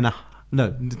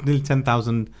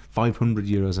 10,500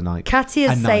 euros a night. Katy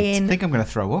is saying... I think I'm going to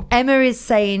throw up. Emma is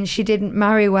saying she didn't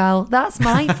marry well. That's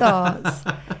my thoughts.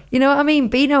 You know what I mean?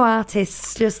 Beano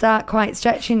artists just aren't quite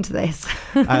stretching to this.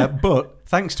 But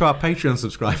thanks to our Patreon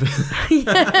subscribers.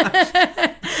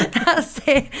 That's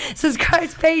it. Subscribe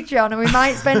to Patreon and we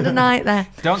might spend a night there.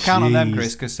 Don't count on them,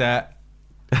 Chris, because...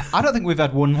 I don't think we've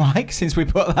had one like since we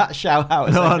put that shout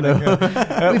out. No.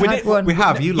 We've had one. We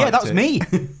have. You liked that was it. me.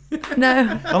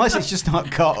 No. Unless it's just not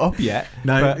caught up yet.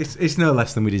 No, it's no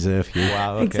less than we deserve, Hugh.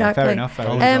 Wow, okay. Exactly. Fair enough.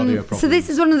 So this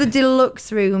is one of the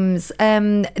deluxe rooms.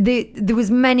 There was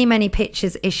many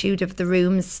pictures issued of the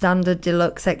rooms, standard,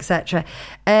 deluxe, etc.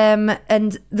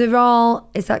 And they're all...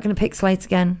 Is that going to pixelate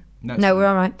again? No, we're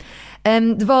all right.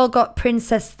 They've all got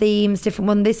princess themes, different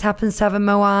one. This happens to have a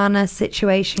Moana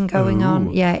situation going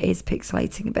on. Yeah, it is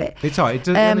pixelating a bit. It's all right. It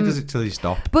only does it till you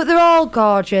stop. But they're all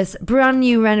gorgeous, brand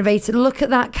new, renovated. Look at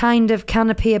that kind of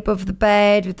canopy above the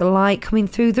bed with the light coming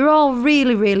through. They're all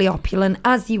really, really opulent,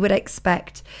 as you would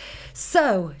expect.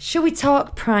 So, shall we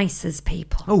talk prices,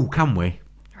 people? Oh, can we?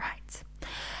 Right.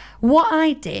 What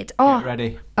I did... Get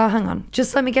ready. Oh, hang on.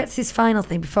 Just let me get to this final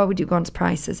thing before we do go on to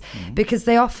prices. Because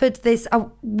they offered this... I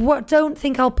don't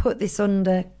think I'll put this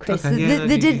under, Chris. Okay,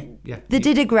 they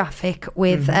did a graphic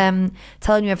with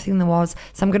telling you everything there was.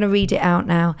 So I'm going to read it out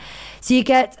now. So you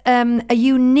get a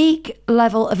unique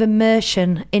level of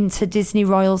immersion into Disney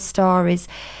Royal stories.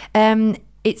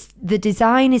 The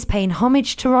design is paying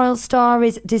homage to royal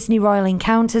stories, Disney royal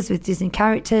encounters with Disney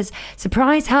characters,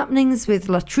 surprise happenings with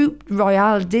La Troupe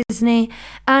Royale Disney,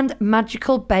 and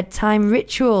magical bedtime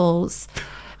rituals.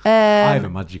 I have a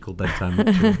magical bedtime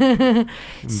ritual.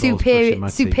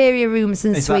 Superior rooms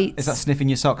and suites. Is that sniffing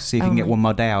your socks to see if you can get one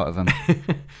more day out of them?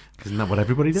 Isn't that what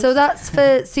everybody does? So that's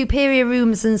for superior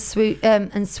rooms and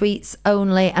suites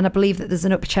only, and I believe that there's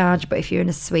an upcharge. But if you're in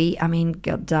a suite, I mean,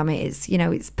 god damn it,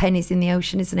 it's pennies in the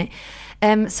ocean, isn't it?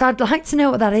 So I'd like to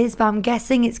know what that is, but I'm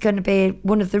guessing it's going to be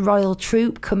one of the royal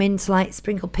troupe come in to like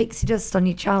sprinkle pixie dust on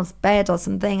your child's bed or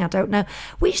something. I don't know.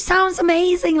 Which sounds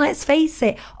amazing. Let's face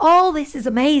it, all this is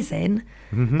amazing.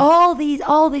 Mm-hmm.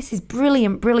 All this is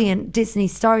brilliant Disney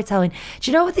storytelling.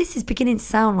 Do you know what this is beginning to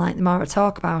sound like the more I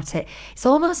talk about it? It's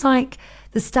almost like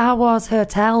the Star Wars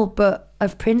hotel, but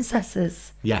of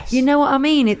princesses. Yes. You know what I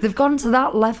mean? They've gone to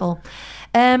that level.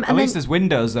 At least there's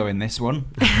windows, though, in this one.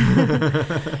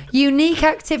 Unique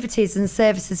activities and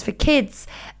services for kids.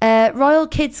 Royal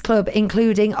Kids Club,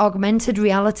 including augmented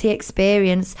reality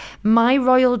experience. My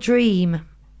Royal Dream.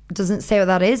 Doesn't say what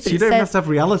that is. But so you don't have to have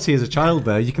reality as a child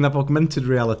there. You can have augmented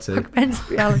reality. Augmented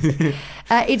reality.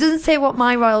 It doesn't say what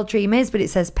My Royal Dream is, but it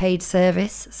says paid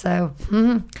service. So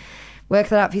work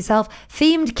that out for yourself.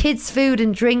 Themed kids food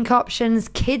and drink options,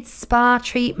 kids spa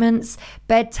treatments,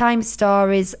 bedtime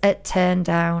stories at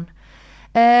Turndown.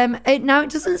 Now, it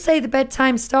doesn't say the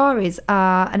bedtime stories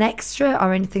are an extra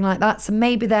or anything like that, so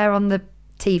maybe they're on the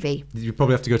TV. You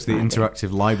probably have to go to the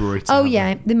interactive library. Oh,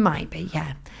 yeah, there might be,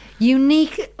 yeah.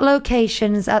 Unique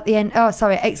locations at the end. Oh,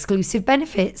 sorry, exclusive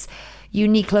benefits.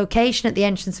 Unique location at the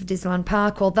entrance of Disneyland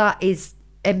Park. Well, that is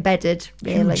embedded,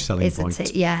 really, isn't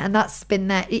it? Yeah, and that's been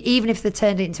there. Even if they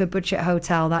turned it into a budget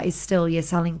hotel, that is still your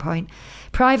selling point.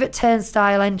 Private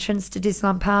turnstile entrance to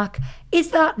Disneyland Park.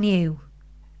 Is that new?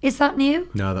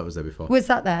 No, that was there before. Was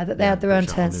that there? That they had their own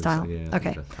turnstile? Yeah,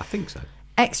 okay. I think so.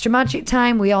 Extra magic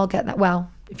time. We all get that.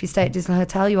 Well, if you stay at Disneyland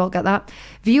Hotel, you all get that.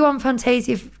 View on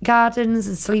Fantasia Gardens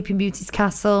and Sleeping Beauty's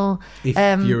Castle. If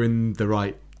you're in the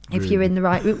right room. If you're in the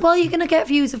right room. Well, you're going to get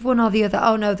views of one or the other.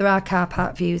 Oh, no, there are car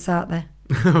park views, aren't there?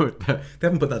 They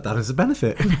haven't put that down as a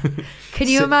benefit. Can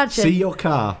you imagine? See your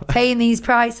car. Paying these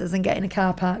prices and getting a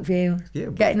car park view. Yeah,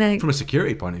 from a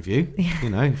security point of view,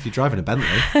 if you're driving a Bentley.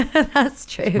 That's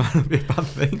true. It might not be a bad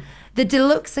thing. The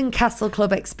Deluxe and Castle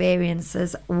Club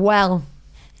experiences. Well,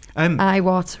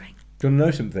 eye-watering. Do you want to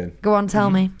know something? Go on, tell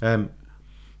me.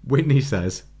 Whitney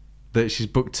says that she's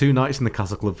booked 2 nights in the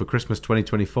Castle Club for Christmas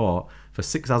 2024 for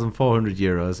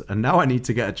 €6,400, and now I need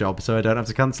to get a job so I don't have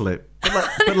to cancel it.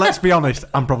 But let's be honest,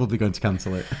 I'm probably going to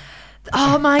cancel it.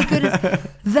 Oh my goodness,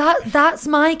 that's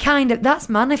that's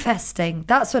manifesting.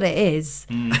 That's what it is.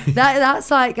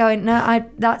 That's like going, no, I'm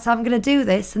going to do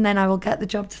this, and then I will get the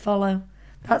job to follow.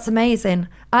 That's amazing.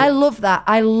 I love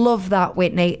that,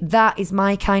 Whitney. That is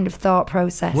my kind of thought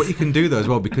process. What you can do though as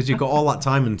well, because you've got all that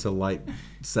time until like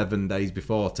 7 days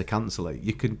before to cancel it,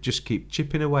 you can just keep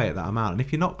chipping away at that amount, and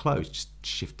if you're not close, just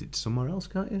shift it to somewhere else,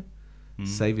 can't you?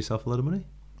 Save yourself a lot of money.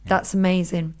 That's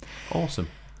amazing. Awesome.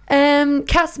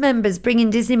 Cast members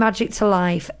bringing Disney magic to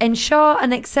life. Ensure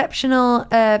an exceptional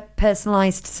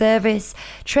personalised service,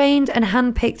 trained and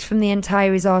handpicked from the entire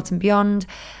resort and beyond.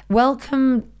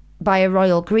 Welcome by a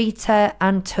royal greeter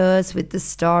and tours with the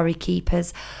story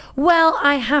keepers. Well,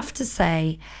 I have to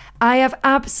say, I have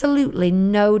absolutely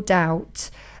no doubt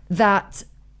that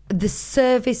the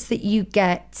service that you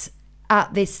get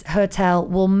at this hotel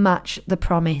will match the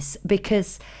promise,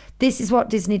 because this is what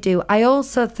Disney do. I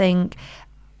also think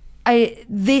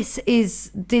this is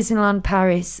Disneyland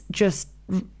Paris just,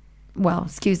 well,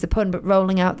 excuse the pun, but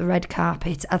rolling out the red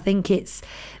carpet. I think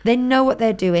they know what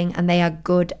they're doing and they are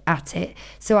good at it.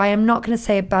 So I am not going to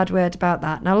say a bad word about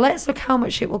that. Now let's look how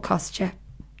much it will cost you.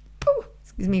 Ooh,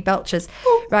 excuse me, belchers.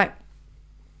 Ooh. Right.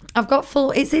 I've got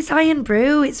it's this Iron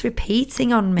Brew. It's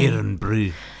repeating on me. Iron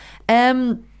Brew.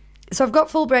 So I've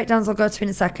got full breakdowns I'll go to in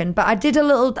a second, but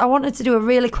I wanted to do a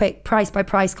really quick price by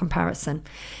price comparison.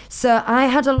 So I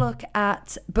had a look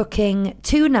at booking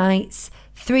 2 nights,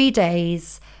 3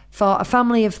 days for a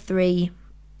family of 3,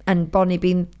 and Bonnie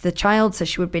being the child, so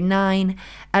she would be 9.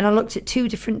 And I looked at 2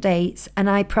 different dates, and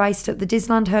I priced up the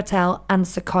Disneyland Hotel and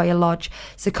Sequoia Lodge.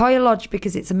 Sequoia Lodge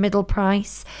because it's a middle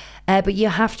price, but you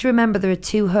have to remember there are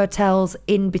 2 hotels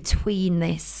in between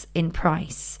this in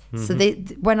price. Mm-hmm.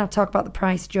 So when I talk about the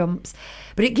price jumps,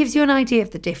 but it gives you an idea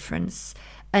of the difference,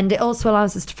 and it also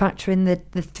allows us to factor in the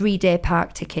 3-day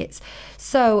park tickets.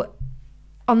 So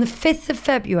on the 5th of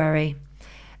February,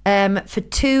 for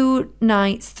 2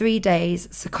 nights, 3 days,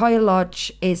 Sequoia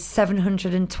Lodge is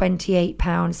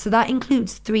 £728. So that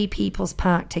includes 3 people's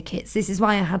park tickets. This is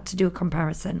why I had to do a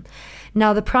comparison.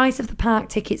 Now, the price of the park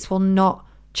tickets will not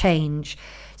change.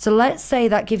 So let's say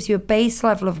that gives you a base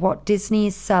level of what Disney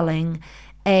is selling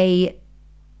a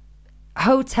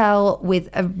hotel with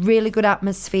a really good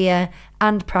atmosphere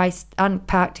and price and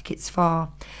park tickets for.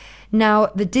 Now,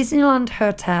 the Disneyland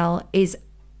Hotel is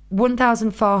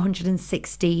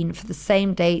 1,416 for the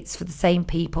same dates, for the same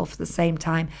people, for the same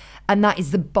time. And that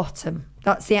is the bottom.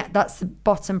 That's the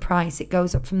bottom price. It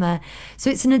goes up from there. So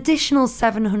it's an additional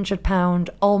 £700,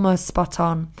 almost spot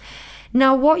on.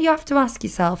 Now, what you have to ask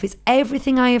yourself is,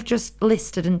 everything I have just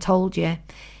listed and told you,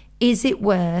 is it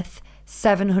worth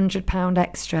 £700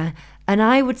 extra? And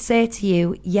I would say to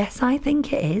you, yes, I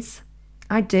think it is.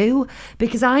 I do.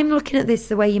 Because I'm looking at this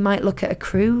the way you might look at a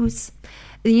cruise.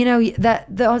 You know,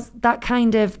 that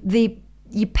kind of,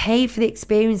 you pay for the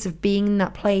experience of being in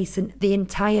that place and the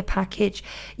entire package.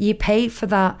 You pay for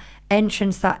that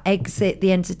entrance, that exit,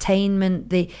 the entertainment,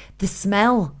 the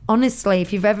smell. Honestly,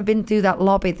 if you've ever been through that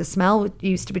lobby, the smell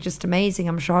used to be just amazing.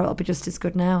 I'm sure it'll be just as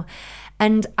good now.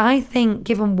 And I think,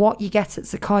 given what you get at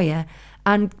Sequoia,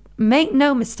 and make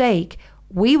no mistake,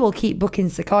 we will keep booking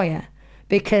Sequoia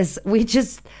because we're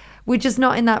just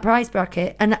not in that price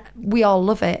bracket, and we all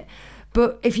love it.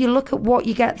 But if you look at what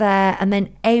you get there and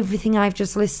then everything I've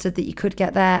just listed that you could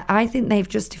get there, I think they've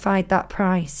justified that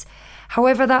price.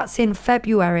 However, that's in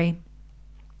February.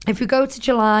 If we go to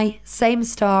July, same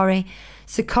story.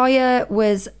 Sequoia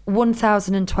was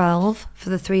 1,012 for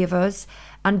the three of us,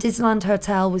 and Disneyland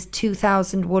Hotel was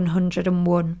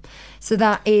 2,101. So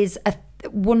that is a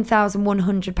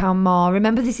 £1,100 more.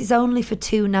 Remember, this is only for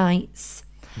 2 nights.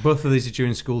 Both of these are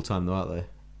during school time, though, aren't they?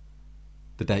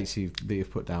 The dates that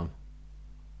you've put down.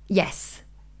 Yes.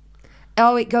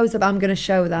 Oh, it goes up. I'm going to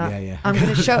show that. Yeah. I'm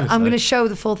going to show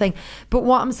the full thing. But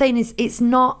what I'm saying is, it's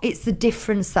the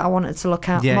difference that I wanted to look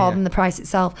at more than the price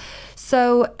itself.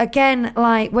 So again,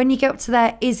 like, when you get up to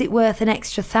there, is it worth an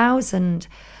extra £1,000?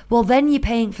 Well, then you're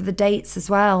paying for the dates as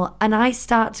well. And I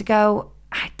start to go,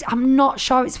 I'm not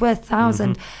sure it's worth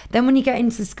 £1,000. Then when you get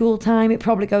into school time, it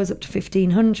probably goes up to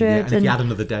 £1,500. Yeah, and if you add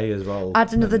another day as well.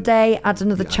 Add another day, add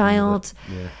another child.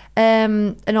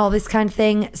 And all this kind of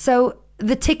thing. So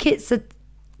the tickets are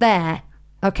there,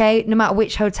 okay, no matter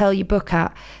which hotel you book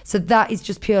at. So that is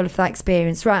just purely for that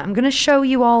experience. Right, I'm going to show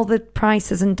you all the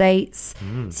prices and dates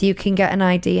so you can get an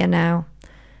idea now.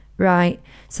 Right,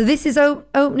 so this is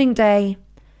opening day.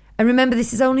 And remember,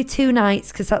 this is only 2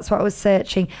 nights because that's what I was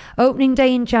searching. Opening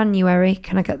day in January,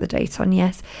 can I get the date on?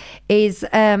 Yes, is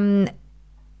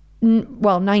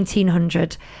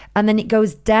 1,900, and then it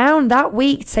goes down that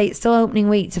week. Say it's still opening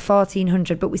week to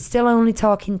 1,400, but we're still only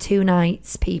talking 2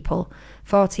 nights, people.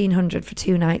 1,400 for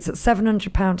 2 nights. That's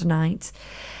 £700 a night,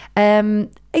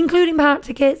 including park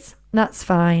tickets. That's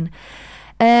fine.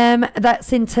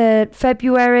 That's into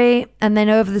February, and then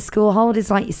over the school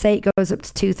holidays, like you say, it goes up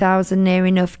to 2,000, near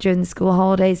enough. During the school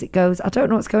holidays, it goes, I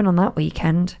don't know what's going on that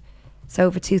weekend. It's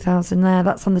over 2,000 there.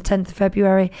 That's on the 10th of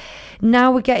February.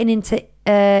 Now we're getting into,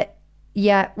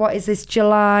 what is this,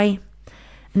 July?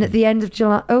 And at the end of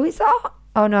July, oh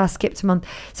no, I skipped a month.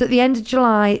 So at the end of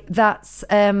July, that's,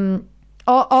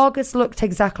 August looked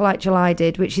exactly like July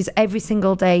did, which is every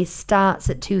single day starts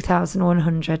at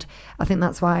 2,100. I think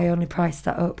that's why I only priced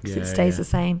that up, because it stays the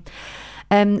same.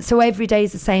 So every day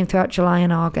is the same throughout July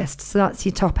and August. So that's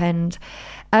your top end.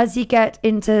 As you get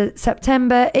into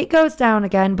September, it goes down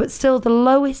again, but still the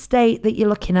lowest date that you're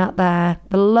looking at there,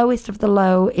 the lowest of the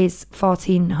low, is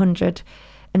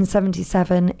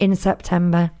 1,477 in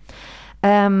September.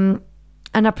 And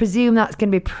I presume that's going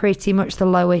to be pretty much the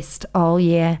lowest all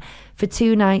year for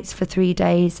 2 nights for 3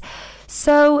 days.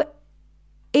 So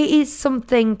it is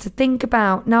something to think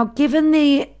about. Now, given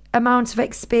the amount of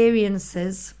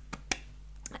experiences,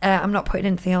 I'm not putting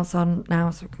anything else on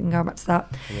now, so we can go back to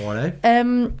that.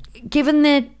 Given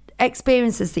the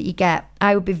experiences that you get,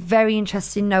 I would be very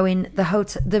interested in knowing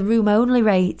the room only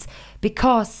rate,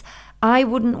 because I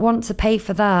wouldn't want to pay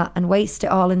for that and waste it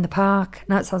all in the park.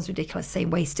 Now, it sounds ridiculous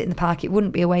saying waste it in the park. It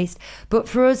wouldn't be a waste. But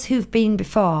for us who've been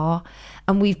before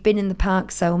and we've been in the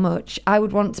park so much, I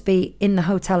would want to be in the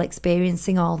hotel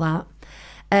experiencing all that.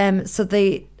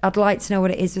 I'd like to know what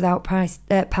it is without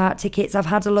park tickets. I've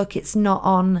had a look. It's not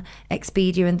on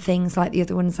Expedia and things like the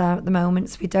other ones are at the moment,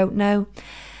 so we don't know.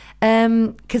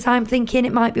 Because I'm thinking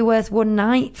it might be worth 1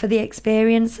 night for the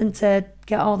experience and to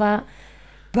get all that.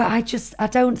 But I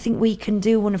don't think we can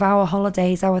do one of our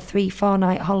holidays, our 3-4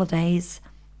 night holidays,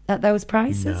 at those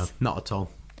prices. No, not at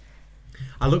all.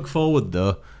 I look forward,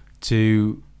 though,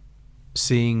 to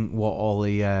seeing what all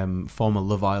the former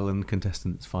Love Island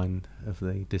contestants find of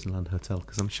the Disneyland Hotel,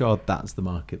 because I'm sure that's the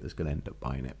market that's going to end up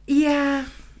buying it. Yeah.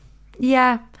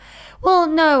 Yeah. Well,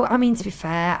 no, I mean, to be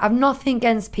fair, I've nothing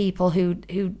against people who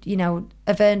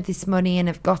have earned this money and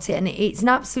have got it, and it's an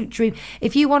absolute dream.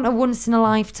 If you want a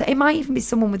once-in-a-lifetime, it might even be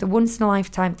someone with a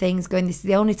once-in-a-lifetime things going, this is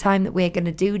the only time that we're going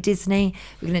to do Disney,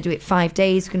 we're going to do it 5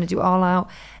 days, we're going to do it all out.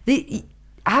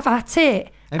 Have at it.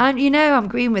 And, I'm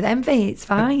agreeing with Envy, it's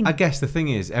fine. I guess the thing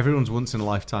is, everyone's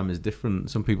once-in-a-lifetime is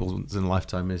different. Some people's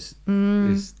once-in-a-lifetime is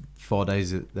 4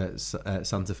 days at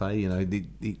Santa Fe,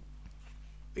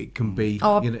 it can be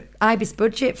Ibis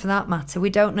budget for that matter. We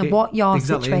don't know what your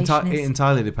situation is. It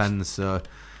entirely depends. So,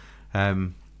 I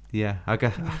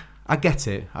get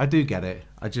it. I do get it.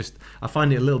 I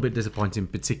find it a little bit disappointing,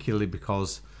 particularly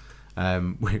because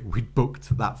we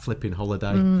booked that flipping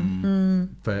holiday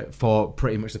for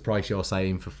pretty much the price you're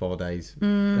saying for 4 days,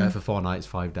 for 4 nights,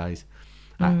 5 days,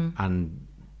 and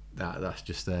that's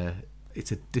just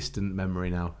it's a distant memory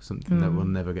now. Something that we'll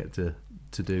never get to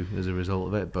do as a result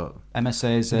of it, but Emma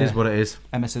says it is what it is.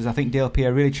 Emma says, I think DLP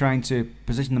are really trying to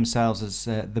position themselves as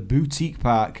the boutique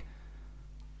park.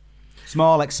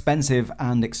 Small, expensive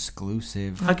and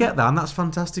exclusive. I get that, and that's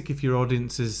fantastic if your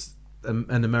audience is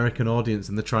an American audience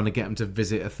and they're trying to get them to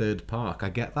visit a third park. I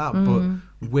get that, but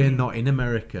we're not in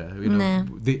America.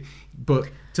 But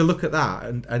to look at that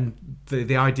and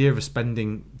the idea of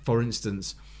spending, for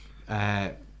instance,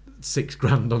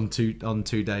 $6,000 on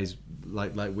 2 days,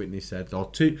 like Whitney said,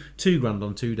 or $2,000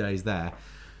 on 2 days there,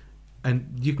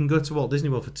 and you can go to Walt Disney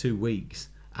World for 2 weeks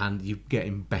and you're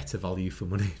getting better value for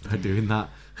money by doing that.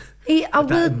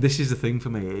 This is the thing for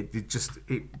me.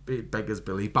 It beggars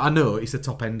belief, but I know it's the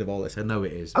top end of all this. I know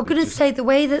it is. I'm going to say the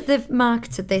way that they've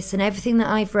marketed this and everything that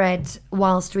I've read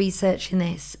whilst researching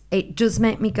this, it does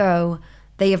make me go,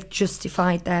 they have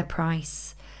justified their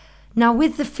price. Now,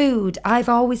 with the food, I've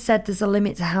always said there's a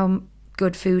limit to how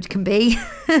good food can be.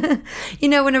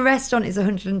 When a restaurant is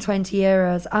 120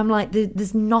 euros, I'm like,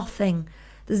 there's nothing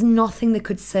that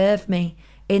could serve me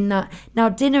in that. Now,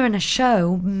 dinner and a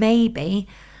show, maybe,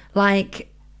 if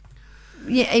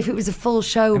it was a full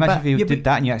show. Imagine if you did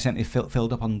that and you accidentally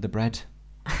filled up on the bread.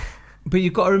 But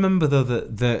you've got to remember, though,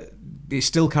 that it's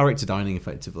still character dining,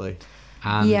 effectively.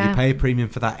 And you pay a premium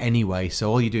for that anyway, so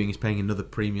all you're doing is paying another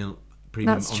premium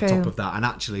That's on true. top of that. And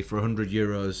actually, for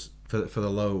 €100 for the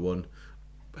lower one,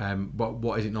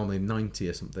 what is it normally, 90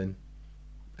 or something,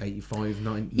 85,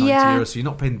 90 euros, so you're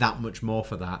not paying that much more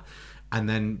for that. And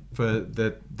then for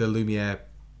the Lumiere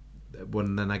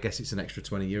one, then I guess it's an extra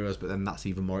 €20, but then that's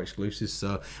even more exclusive.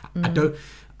 So I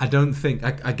don't think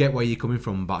I get where you're coming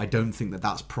from, but I don't think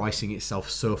that's pricing itself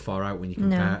so far out when you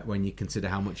compare when you consider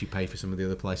how much you pay for some of the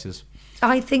other places.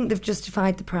 I think they've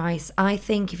justified the price. I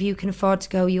think if you can afford to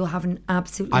go, you'll have an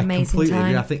absolutely amazing I completely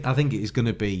time. agree. I think it is going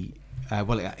to be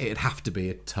it'd have to be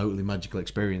a totally magical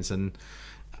experience, and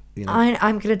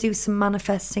I'm going to do some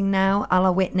manifesting now, a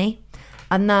la Whitney,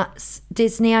 and that's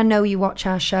Disney. I know you watch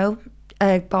our show,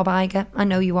 Bob Iger. I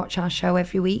know you watch our show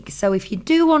every week. So if you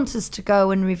do want us to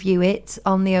go and review it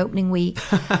on the opening week,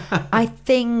 I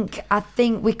think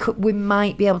we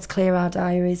might be able to clear our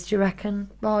diaries. Do you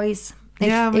reckon, boys?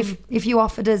 If you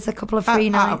offered us a couple of free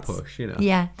nights, at a push,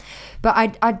 Yeah,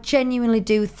 but I genuinely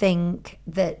do think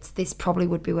that this probably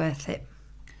would be worth it.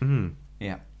 Mm.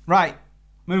 Yeah. Right.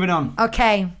 Moving on.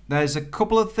 Okay. There's a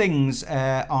couple of things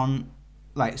on.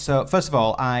 So first of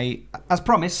all, as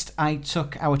promised, I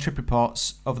took our trip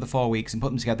reports over the 4 weeks and put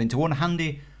them together into one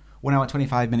handy 1 hour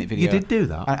 25-minute video. You did do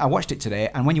that. I watched it today,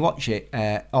 and when you watch it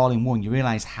all in one, you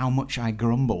realise how much I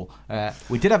grumble.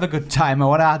 We did have a good time. I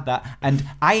want to add that, and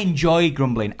I enjoy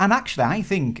grumbling. And actually, I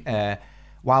think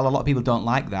while a lot of people don't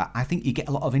like that, I think you get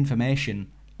a lot of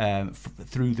information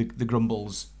through the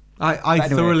grumbles. I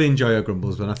thoroughly enjoy our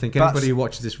grumbles, and I think anybody who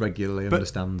watches this regularly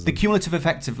understands them. The cumulative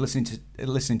effect of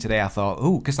listening today, I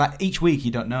thought, because each week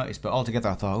you don't notice, but altogether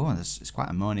I thought, it's quite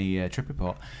a moany trip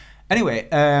report. Anyway,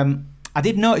 I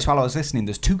did notice while I was listening,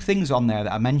 there's 2 things on there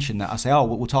that I mentioned that I say,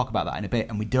 we'll talk about that in a bit,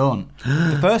 and we don't.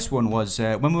 The first one was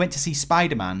when we went to see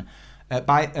Spider-Man. We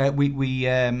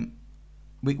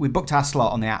booked our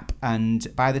slot on the app,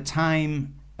 and by the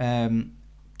time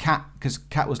because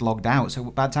Kat was logged out, so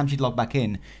by the time she'd logged back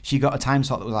in, she got a time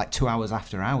slot that was like 2 hours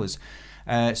after ours.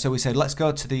 So we said, let's go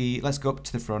up to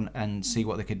the front and see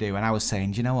what they could do. And I was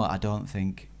saying, do you know what? I don't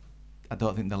think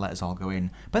they'll let us all go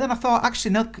in. But then I thought,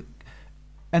 actually, no.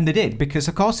 And they did, because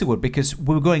of course they would, because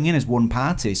we were going in as one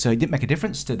party, so it didn't make a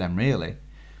difference to them, really.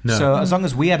 No. So as long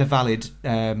as we had a valid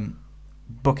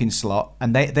booking slot,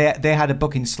 and they had a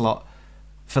booking slot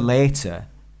for later,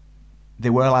 they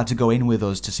were allowed to go in with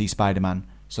us to see Spider-Man.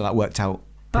 So that worked out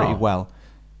pretty well.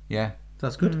 Yeah.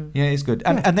 That's good. Yeah, it's good.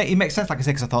 And then it makes sense, like I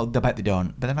said, because I thought, I bet they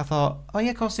don't. But then I thought, oh yeah,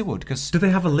 of course they would. Cause, Do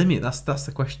they have a limit? That's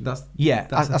the question. I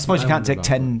suppose you can't take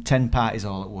 10 parties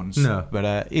all at once. No.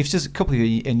 But if it's just a couple of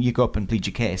you and you go up and plead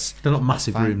your case. They're not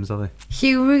massive rooms, are they?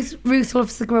 Hugh, Ruth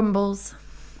loves the grumbles.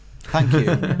 Thank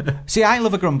you. See, I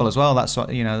love a grumble as well. That's what,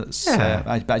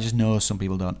 I just know some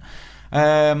people don't.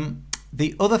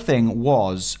 The other thing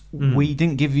was we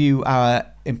didn't give you our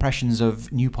impressions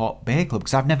of Newport Bay Club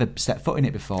because I've never set foot in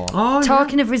it before. Oh,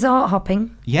 Talking of resort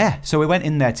hopping. Yeah, so we went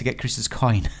in there to get Chris's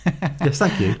coin. Yes,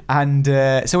 thank you. And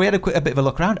so we had a bit of a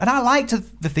look around, and I liked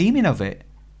the theming of it.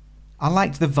 I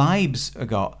liked the vibes I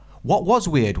got. What was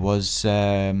weird was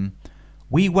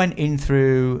we went in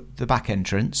through the back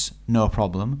entrance, no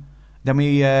problem. Then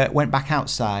we went back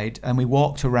outside and we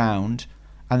walked around,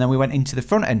 and then we went into the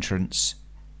front entrance.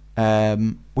 We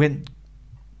didn't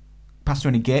pass through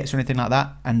any gates or anything like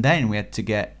that, and then we had to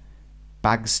get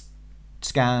bags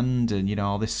scanned and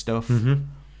all this stuff. Mm-hmm.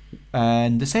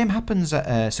 And the same happens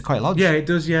at Sequoia Lodge. Yeah, it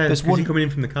does. Yeah, there's one you're coming in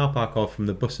from the car park or from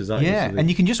the buses. And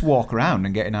you can just walk around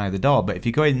and get in either door. But if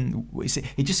you go in,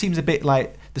 it just seems a bit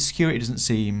like the security doesn't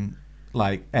seem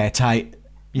like airtight.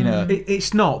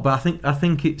 It's not, but I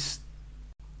think it's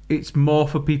more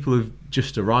for people who've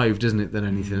just arrived, isn't it, than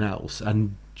anything else.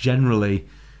 And generally,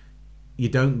 you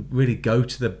don't really go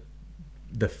to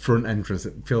the front entrance.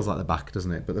 It feels like the back,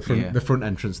 doesn't it? But the front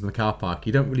entrance in the car park,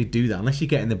 you don't really do that unless you're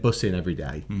getting the bus in every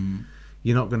day.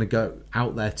 You're not going to go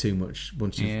out there too much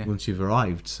once you've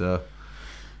arrived. So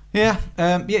but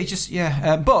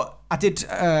I did.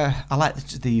 I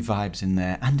liked the vibes in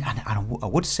there, and I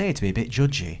would say, to be a bit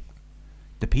judgy,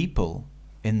 the people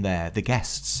in there, the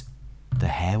guests. The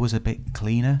hair was a bit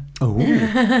cleaner. Oh,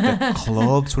 the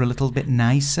clothes were a little bit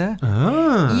nicer.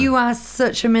 You are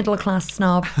such a middle class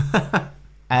snob.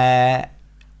 I'm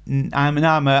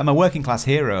a working class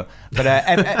hero, but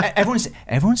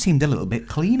everyone seemed a little bit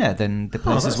cleaner than the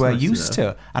places we're used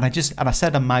to. And I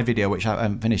said on my video, which I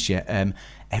haven't finished yet,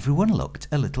 everyone looked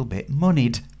a little bit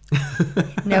moneyed.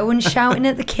 No one shouting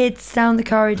at the kids down the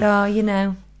corridor,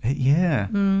 Yeah,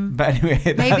 but anyway,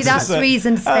 maybe that's the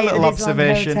reason to stay at the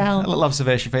Disneyland Hotel. A little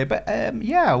observation for you, but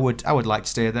I would like to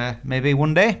stay there maybe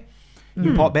one day.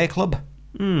 Newport Bay Club.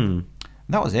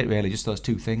 That was it really, just those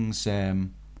two things. I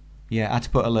had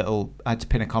to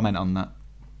pin a comment on that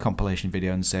compilation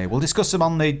video and say we'll discuss them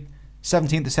on the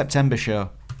 17th of September show.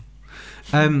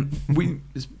 We're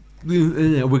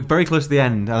very close to the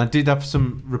end, and I did have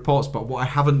some reports, but what I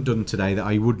haven't done today that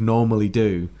I would normally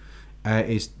do.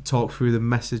 Is talk through the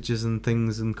messages and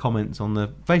things and comments on the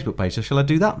Facebook page. So shall I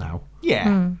do that now?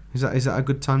 Yeah. Is that a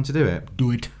good time to do it? Do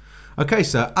it. Okay,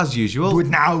 so as usual, do it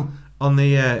now on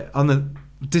the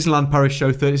Disneyland Paris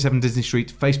Show 37 Disney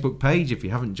Street Facebook page. If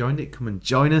you haven't joined it, come and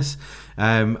join us.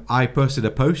 I posted a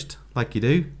post like you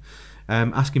do.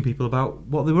 Asking people about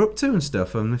what they were up to and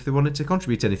stuff and if they wanted to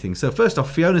contribute anything. So first off,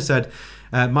 Fiona said,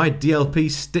 my DLP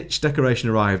Stitch decoration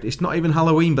arrived. It's not even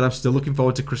Halloween, but I'm still looking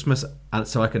forward to Christmas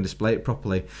so I can display it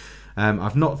properly.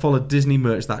 I've not followed Disney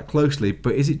merch that closely,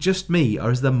 but is it just me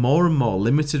or is there more and more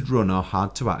limited run or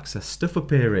hard to access stuff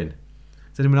appearing?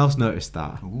 Has anyone else noticed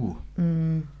that? Ooh.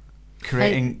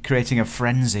 Creating a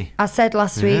frenzy. I said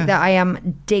last week that I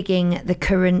am digging the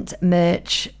current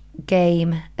merch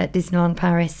game at Disneyland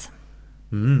Paris.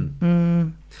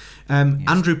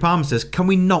 Andrew Palmer says, can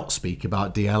we not speak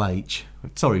about DLH?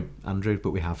 Sorry, Andrew, but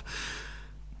we have.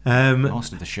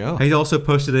 Most of the show. He also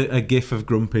posted a gif of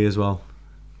Grumpy as well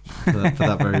for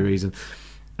that very reason.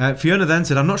 Fiona then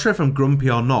said, I'm not sure if I'm grumpy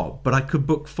or not, but I could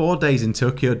book 4 days in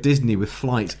Tokyo Disney with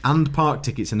flights and park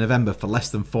tickets in November for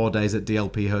less than 4 days at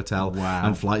DLP Hotel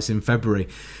and flights in February.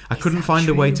 I couldn't find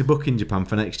a way to book in Japan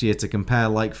for next year to compare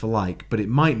like for like, but it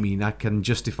might mean I can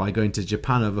justify going to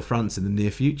Japan over France in the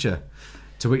near future.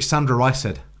 To which Sandra Rice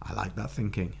said, I like that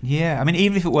thinking. Yeah, I mean,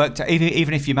 even if it worked,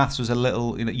 even if your maths was a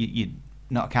little, you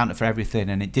not accounted for everything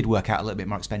and it did work out a little bit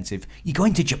more expensive, you're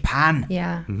going to Japan.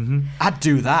 Yeah. I'd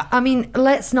do that. I mean,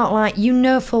 let's not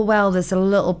full well there's a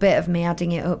little bit of me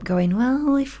adding it up going,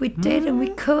 well, if we did and we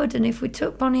could, and if we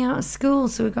took Bonnie out of school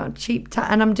so we got a cheap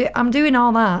and I'm doing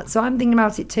all that, so I'm thinking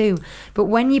about it too. But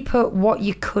when you put what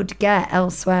you could get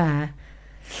elsewhere,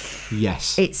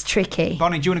 yes, it's tricky.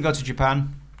 Bonnie, do you want to go to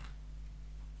Japan?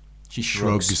 She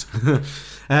shrugs.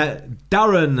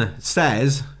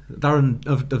 Darren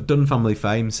of Dunn family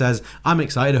fame says, I'm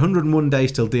excited, 101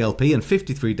 days till DLP and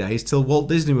 53 days till Walt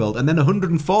Disney World and then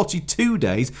 142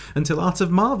 days until Art of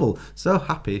Marvel. So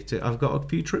happy I've got a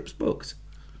few trips booked.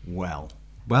 Well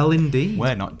indeed.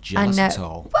 We're not jealous at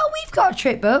all. Well, we've got a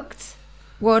trip booked.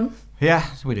 One. Yeah,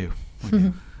 we do.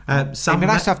 Sam It'd be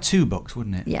nice to have 2 books,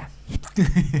 wouldn't it? Yeah.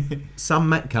 Sam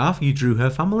Metcalf, you drew her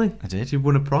family. I did. She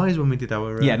won a prize when we did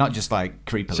our... Yeah, not just like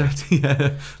creepily.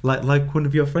 yeah, like one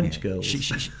of your French girls.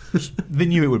 They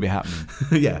knew it would be happening.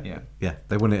 yeah,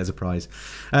 they won it as a prize.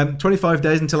 25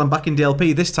 days until I'm back in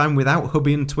DLP, this time without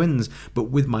hubby and twins, but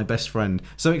with my best friend.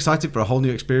 So excited for a whole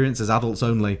new experience as adults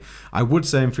only. I would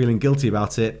say I'm feeling guilty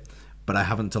about it, but I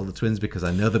haven't told the twins because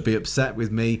I know they'll be upset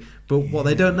with me. But what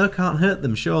they don't know can't hurt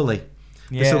them, surely.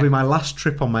 Yeah. This will be my last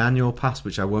trip on my annual pass,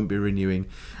 which I won't be renewing.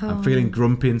 I'm feeling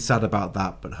grumpy and sad about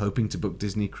that, but hoping to book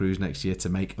Disney Cruise next year to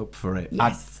make up for it.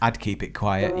 Yes. I'd keep it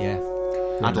quiet, yeah.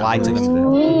 I'd lie to them.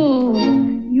 Oh,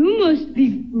 you must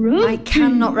be grumpy. I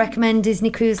cannot recommend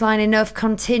Disney Cruise Line enough.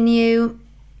 Continue.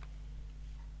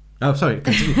 Oh, sorry.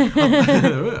 Continue.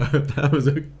 I was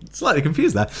slightly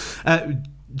confused there.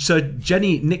 So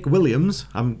Jenny Nick Williams,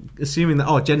 I'm assuming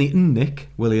that, Jenny Nick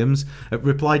Williams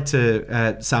replied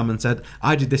to Sam and said,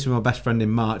 I did this with my best friend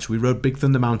in March. We rode Big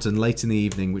Thunder Mountain late in the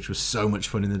evening, which was so much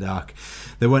fun in the dark.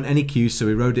 There weren't any queues, so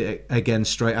we rode it again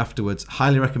straight afterwards.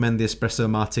 Highly recommend the espresso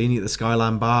martini at the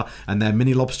Skyline Bar and their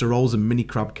mini lobster rolls and mini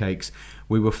crab cakes.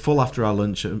 We were full after our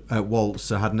lunch at Waltz,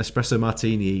 so had an espresso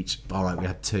martini each. All right, we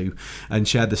had 2, and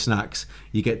shared the snacks.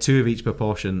 You get 2 of each per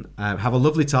portion. Have a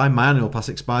lovely time. My annual pass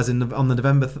expires on the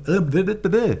November.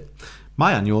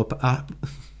 My annual.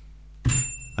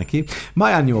 Thank you.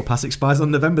 My annual pass expires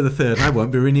on November the 3rd, and I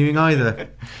won't be renewing either.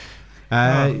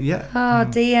 Yeah.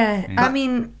 Oh dear. I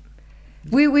mean,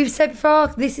 we've said before,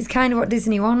 this is kind of what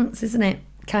Disney wants, isn't it?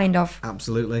 Kind of.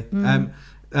 Absolutely.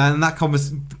 And that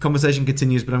conversation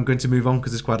continues, but I'm going to move on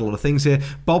because there's quite a lot of things here.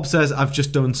 Bob says, I've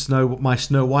just done my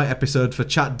Snow White episode for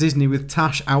Chat Disney with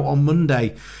Tash out on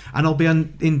Monday, and I'll be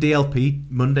in DLP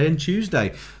Monday and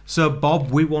Tuesday. So,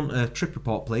 Bob, we want a trip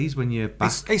report, please, when you're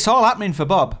back. It's all happening for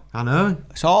Bob. I know.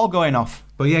 It's all going off.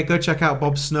 But yeah, go check out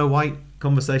Bob's Snow White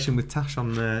conversation with Tash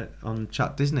on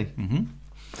Chat Disney.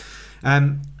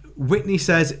 Mm-hmm. Whitney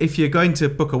says, if you're going to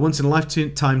book a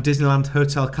once-in-a-lifetime Disneyland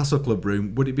Hotel Castle Club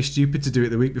room, would it be stupid to do it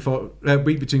the week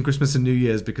between Christmas and New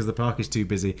Year's because the park is too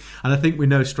busy? And I think we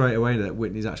know straight away that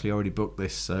Whitney's actually already booked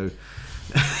this, so...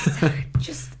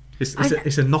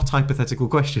 It's a not hypothetical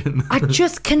question. I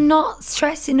just cannot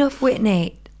stress enough,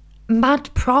 Whitney.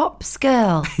 Mad props,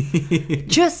 girl.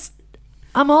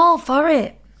 I'm all for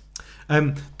it.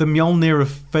 The Mjolnir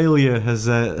of failure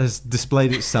has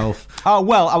displayed itself. Oh,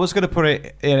 well, I was going to put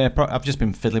it in I've just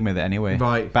been fiddling with it anyway.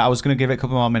 Right. But I was going to give it a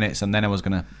couple more minutes and then I was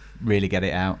going to really get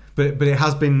it out. But it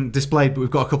has been displayed, but we've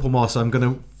got a couple more, so I'm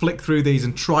going to flick through these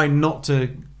and try not to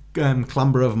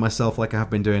clamber over myself like I have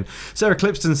been doing. Sarah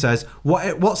Clipston says,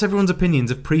 what's everyone's opinions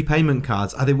of prepayment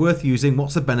cards? Are they worth using?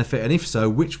 What's the benefit? And if so,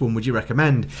 which one would you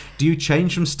recommend? Do you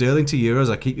change from sterling to euros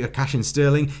or keep your cash in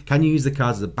sterling? Can you use the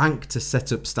cards at the bank to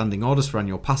set up standing orders for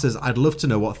annual passes? I'd love to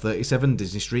know what 37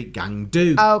 Disney Street gang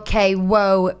do. Okay,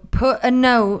 whoa. Put a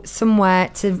note somewhere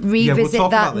to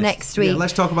revisit that next week. Yeah,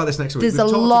 let's talk about this next week. There's We've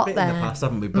a talked lot a bit there. in the past,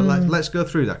 haven't we? But let's go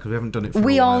through that because we haven't done it for a while.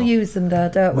 We all use them though,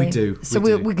 don't we? We do. So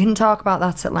we do. we can talk about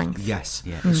that at length. Yes.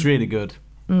 Yeah, it's really good.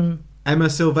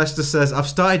 Emma Sylvester says, I've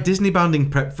started Disney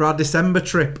bounding prep for our December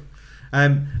trip.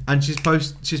 And she's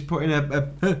putting a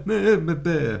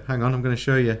hang on, I'm going to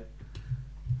show you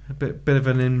a bit of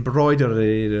an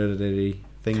embroidery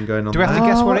thing going on. Do we have to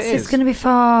guess what it is? What's this going to be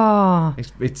for?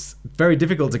 It's very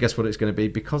difficult to guess what it's going to be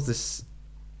because it's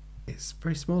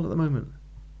very small at the moment.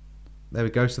 There we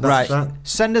go. So that's right. that.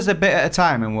 Send us a bit at a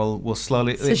time and we'll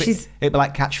slowly. So it'd be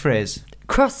like catchphrase.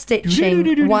 Cross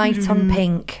stitching, white on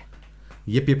pink.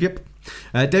 Yep.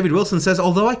 David Wilson says,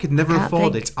 although I could never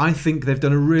afford think. it, I think they've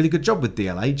done a really good job with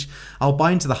DLH. I'll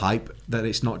buy into the hype that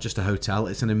it's not just a hotel,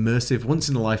 it's an immersive,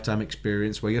 once-in-a-lifetime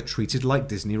experience where you're treated like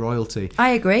Disney royalty.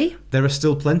 I agree. There are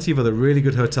still plenty of other really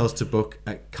good hotels to book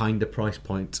at kind of price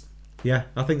point. Yeah,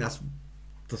 I think that's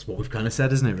what we've kind of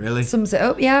said, isn't it, really? Sums it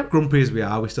up, yeah. Grumpy as we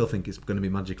are, we still think it's going to be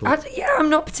magical. I'm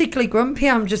not particularly grumpy.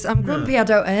 I'm grumpy I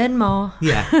don't earn more.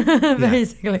 Yeah.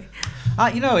 Basically.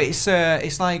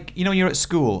 It's like, you're at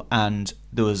school and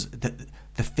there was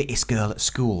the fittest girl at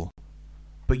school,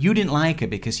 but you didn't like her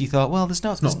because you thought, well, there's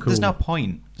no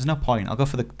point. There's no point. I'll go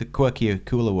for the quirkier,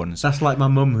 cooler ones. That's like my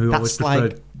mum who always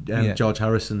preferred yeah. George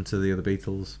Harrison to the other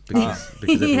Beatles because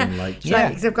everyone liked yeah,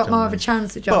 because I've got more of a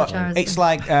chance with George Harrison. It's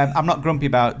like I'm not grumpy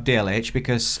about DLH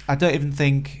because I don't even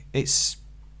think it's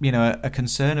a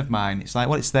concern of mine. It's like,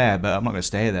 well, it's there, but I'm not going to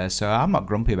stay there, so I'm not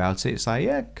grumpy about it. It's like,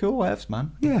 yeah, cool, whatevs,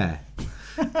 man. Yeah.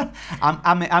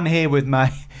 I'm here with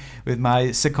my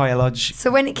Sequoia Lodge.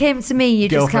 So when it came to me, you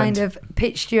girlfriend. just kind of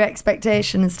pitched your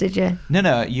expectations, did you?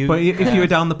 No, you. But if you were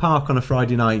down the park on a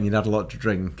Friday night and you'd had a lot to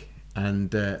drink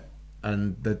and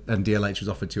DLH was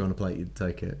offered to you on a plate, you'd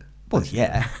take it. Well,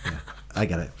 yeah. I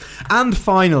get it. And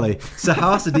finally,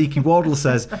 Sahar Siddiqui Wardle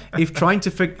says, if trying to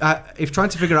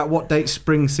figure out what dates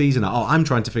spring season are, I'm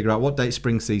trying to figure out what dates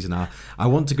spring season are. I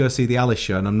want to go see the Alice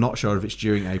show, and I'm not sure if it's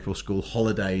during April school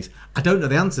holidays. I don't know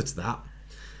the answer to that,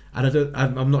 and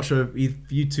I'm not sure if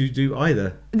you two do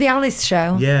either. The Alice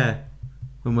show. Yeah,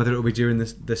 and whether it'll be during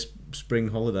this spring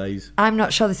holidays. I'm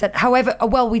not sure they said. However,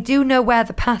 well, we do know where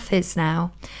the path is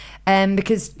now.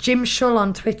 Because Jim Shull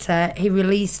on Twitter, he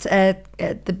released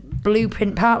the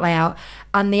blueprint park layout,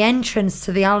 and the entrance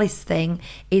to the Alice thing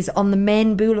is on the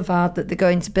main boulevard that they're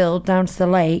going to build down to the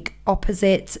lake,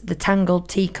 opposite the Tangled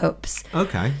Teacups.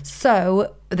 Okay.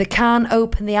 So they can't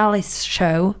open the Alice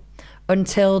show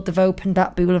until they've opened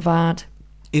that boulevard.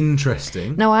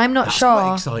 Interesting. Now, I'm not sure.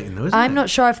 Quite exciting, though, isn't I'm it? not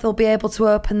sure if they'll be able to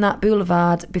open that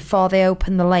boulevard before they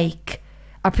open the lake.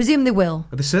 I presume they will.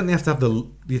 But they certainly have to have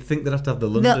do you think they'd have to have the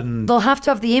London... They'll have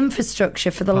to have the infrastructure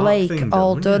for the park lake thing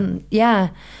all wouldn't done. it? Yeah.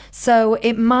 So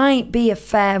it might be a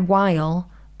fair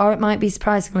while, or it might be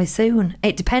surprisingly soon.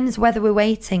 It depends whether we're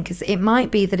waiting, because it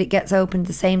might be that it gets opened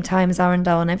the same time as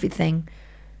Arundel and everything.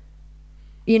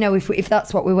 You know, if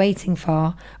that's what we're waiting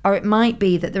for. Or it might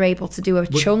be that they're able to do a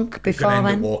chunk before We're going to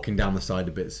then. end up walking down the side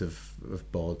of bits of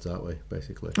boards, aren't we,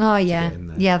 basically? Oh, to yeah. get in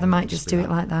there. Yeah, they might Just just do it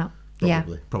like that.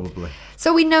 Probably.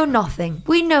 So we know nothing.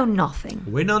 We know nothing.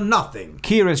 We know nothing.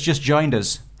 Kira's just joined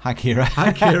us. Hi, Kira.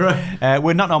 Hi, Kira.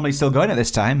 We're not normally still going at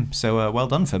this time, so well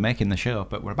done for making the show.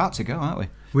 But we're about to go, aren't we?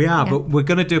 We are, Yeah. but we're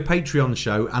going to do a Patreon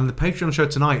show, and the Patreon show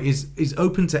tonight is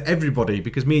open to everybody,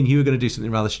 because me and you are going to do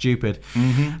something rather stupid.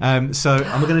 Mm-hmm. So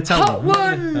I'm going to tell Hot them.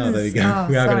 ones! Oh, there you go. Oh,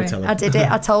 We are going sorry. to tell them. I did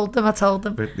it. I told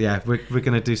them. But yeah, we're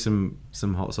going to do some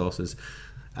hot sauces.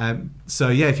 So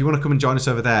yeah, if you want to come and join us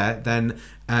over there, then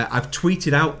I've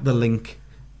tweeted out the link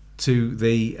to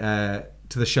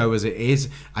the show as it is,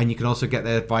 and you can also get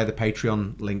there via the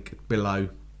Patreon link below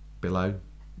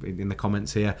in the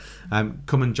comments here.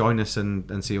 Come and join us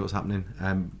and see what's happening,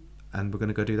 and we're going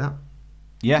to go do that.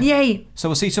 Yeah. Yay. So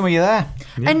we'll see some of you there.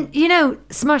 Yeah. And,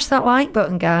 smash that like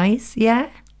button, guys. Yeah?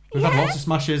 We've had lots of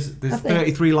smashes. There's Have they?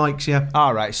 33 likes, yeah.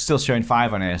 All right, still showing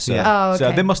 5 on here. So, Yeah. Oh, so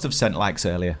okay. they must have sent likes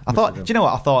earlier. I thought, do you know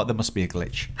what? I thought there must be a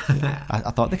glitch.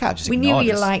 I thought they can't just We ignore knew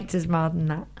you this. liked us more than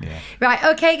that. Yeah. Right,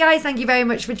 okay, guys, thank you very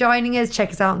much for joining us. Check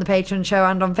us out on the Patreon show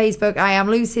and on Facebook. I am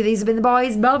Lucy. These have been the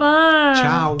boys. Bye-bye.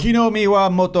 Ciao. Kino mi wa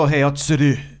moto he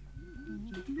otsuru.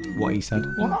 What he said.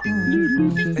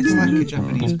 It's like a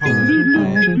Japanese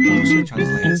poem.